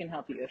 Christ can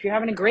help you. If you're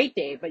having a great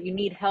day, but you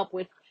need help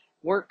with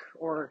work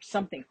or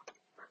something,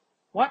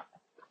 what?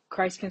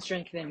 Christ can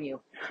strengthen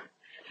you.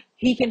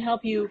 He can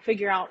help you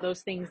figure out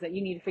those things that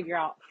you need to figure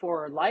out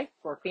for life,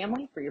 for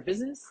family, for your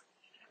business,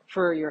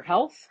 for your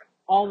health,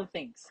 all the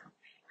things.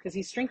 Because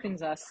he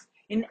strengthens us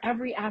in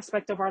every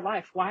aspect of our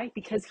life. Why?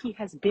 Because he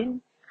has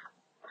been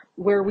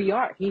where we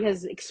are. He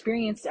has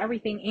experienced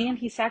everything, and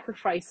he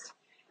sacrificed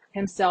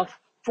himself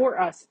for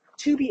us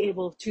to be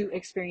able to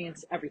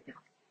experience everything.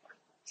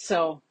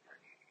 So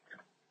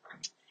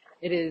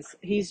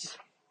he's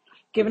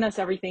given us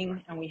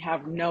everything, and we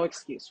have no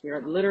excuse. We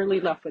are literally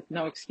left with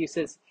no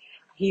excuses.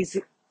 He's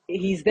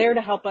there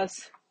to help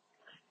us,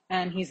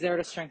 and he's there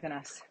to strengthen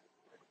us.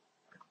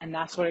 And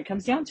that's what it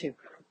comes down to.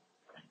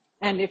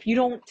 And if you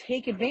don't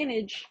take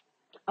advantage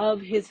of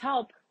his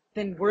help,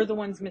 then we're the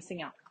ones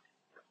missing out.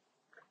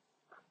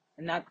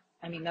 And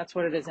that's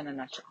what it is in a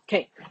nutshell.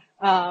 Okay,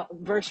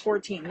 verse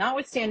 14.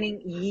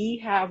 Notwithstanding, ye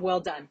have well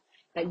done,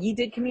 that ye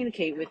did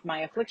communicate with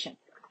my affliction.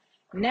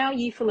 Now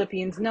ye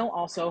Philippians know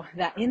also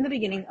that in the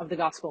beginning of the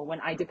gospel, when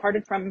I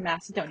departed from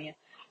Macedonia,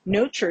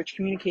 no church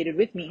communicated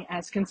with me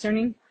as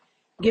concerning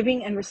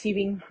giving and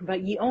receiving,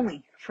 but ye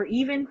only. For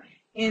even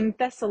in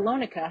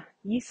Thessalonica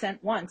ye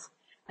sent once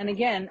and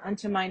again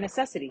unto my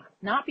necessity,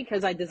 not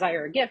because I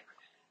desire a gift,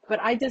 but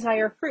I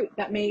desire fruit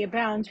that may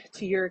abound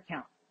to your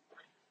account.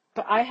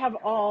 But I have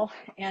all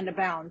and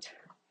abound.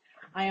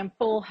 I am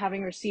full,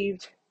 having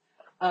received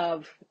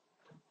of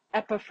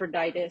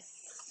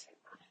Epaphroditus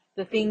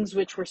the things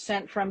which were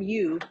sent from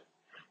you,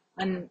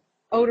 an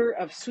odor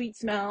of sweet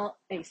smell,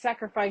 a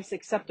sacrifice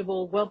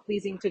acceptable,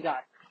 well-pleasing to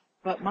God.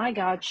 But my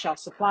God shall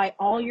supply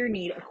all your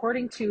need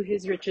according to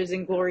his riches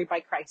in glory by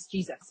Christ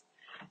Jesus.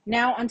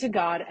 Now unto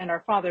God and our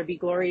Father be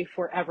glory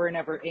forever and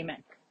ever.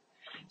 Amen.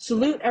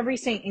 Salute every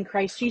saint in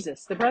Christ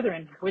Jesus. The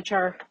brethren which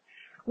are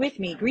with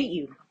me greet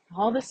you.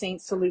 All the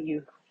saints salute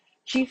you,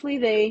 chiefly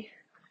they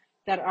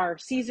that are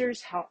of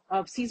Caesar's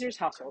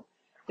household.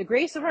 The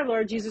grace of our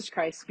Lord Jesus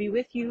Christ be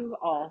with you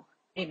all.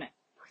 Amen.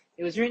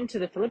 It was written to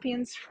the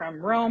Philippians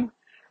from Rome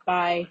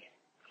by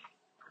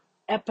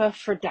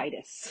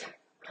Epaphroditus.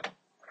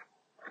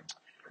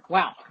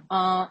 Wow.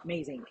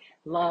 Amazing.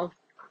 Love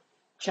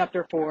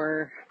chapter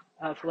 4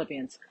 of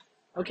Philippians.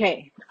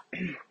 Okay.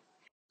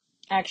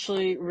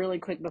 Actually, really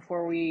quick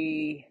before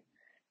we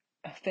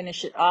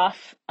finish it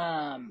off,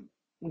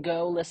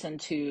 go listen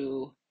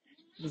to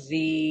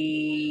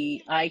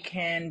the I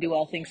Can Do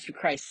All Things Through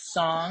Christ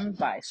song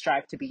by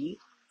Strive to Be.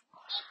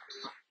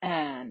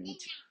 And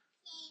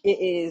it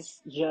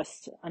is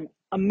just an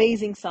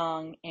amazing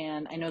song,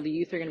 and I know the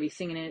youth are going to be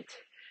singing it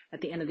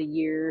at the end of the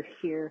year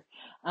here.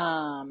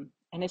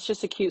 And it's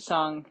just a cute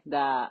song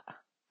that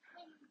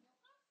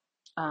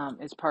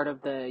is part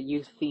of the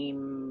youth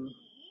theme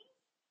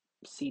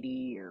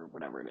CD or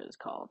whatever it is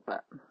called.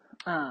 But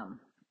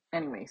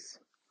anyways,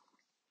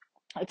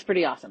 it's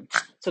pretty awesome.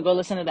 So go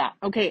listen to that.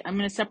 Okay, I'm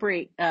going to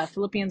separate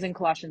Philippians and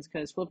Colossians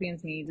because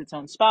Philippians needs its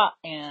own spot,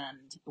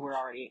 and we're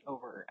already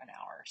over an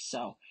hour.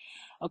 So,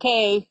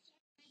 okay,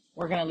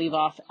 we're going to leave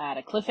off at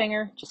a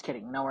cliffhanger. Just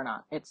kidding. No, we're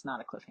not. It's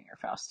not a cliffhanger,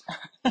 Faust.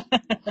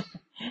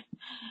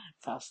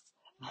 Faust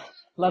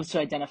loves to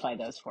identify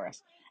those for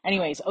us.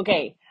 Anyways,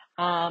 okay.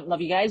 Love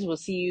you guys. We'll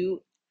see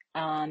you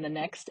on the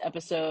next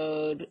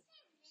episode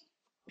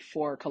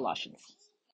for Colossians.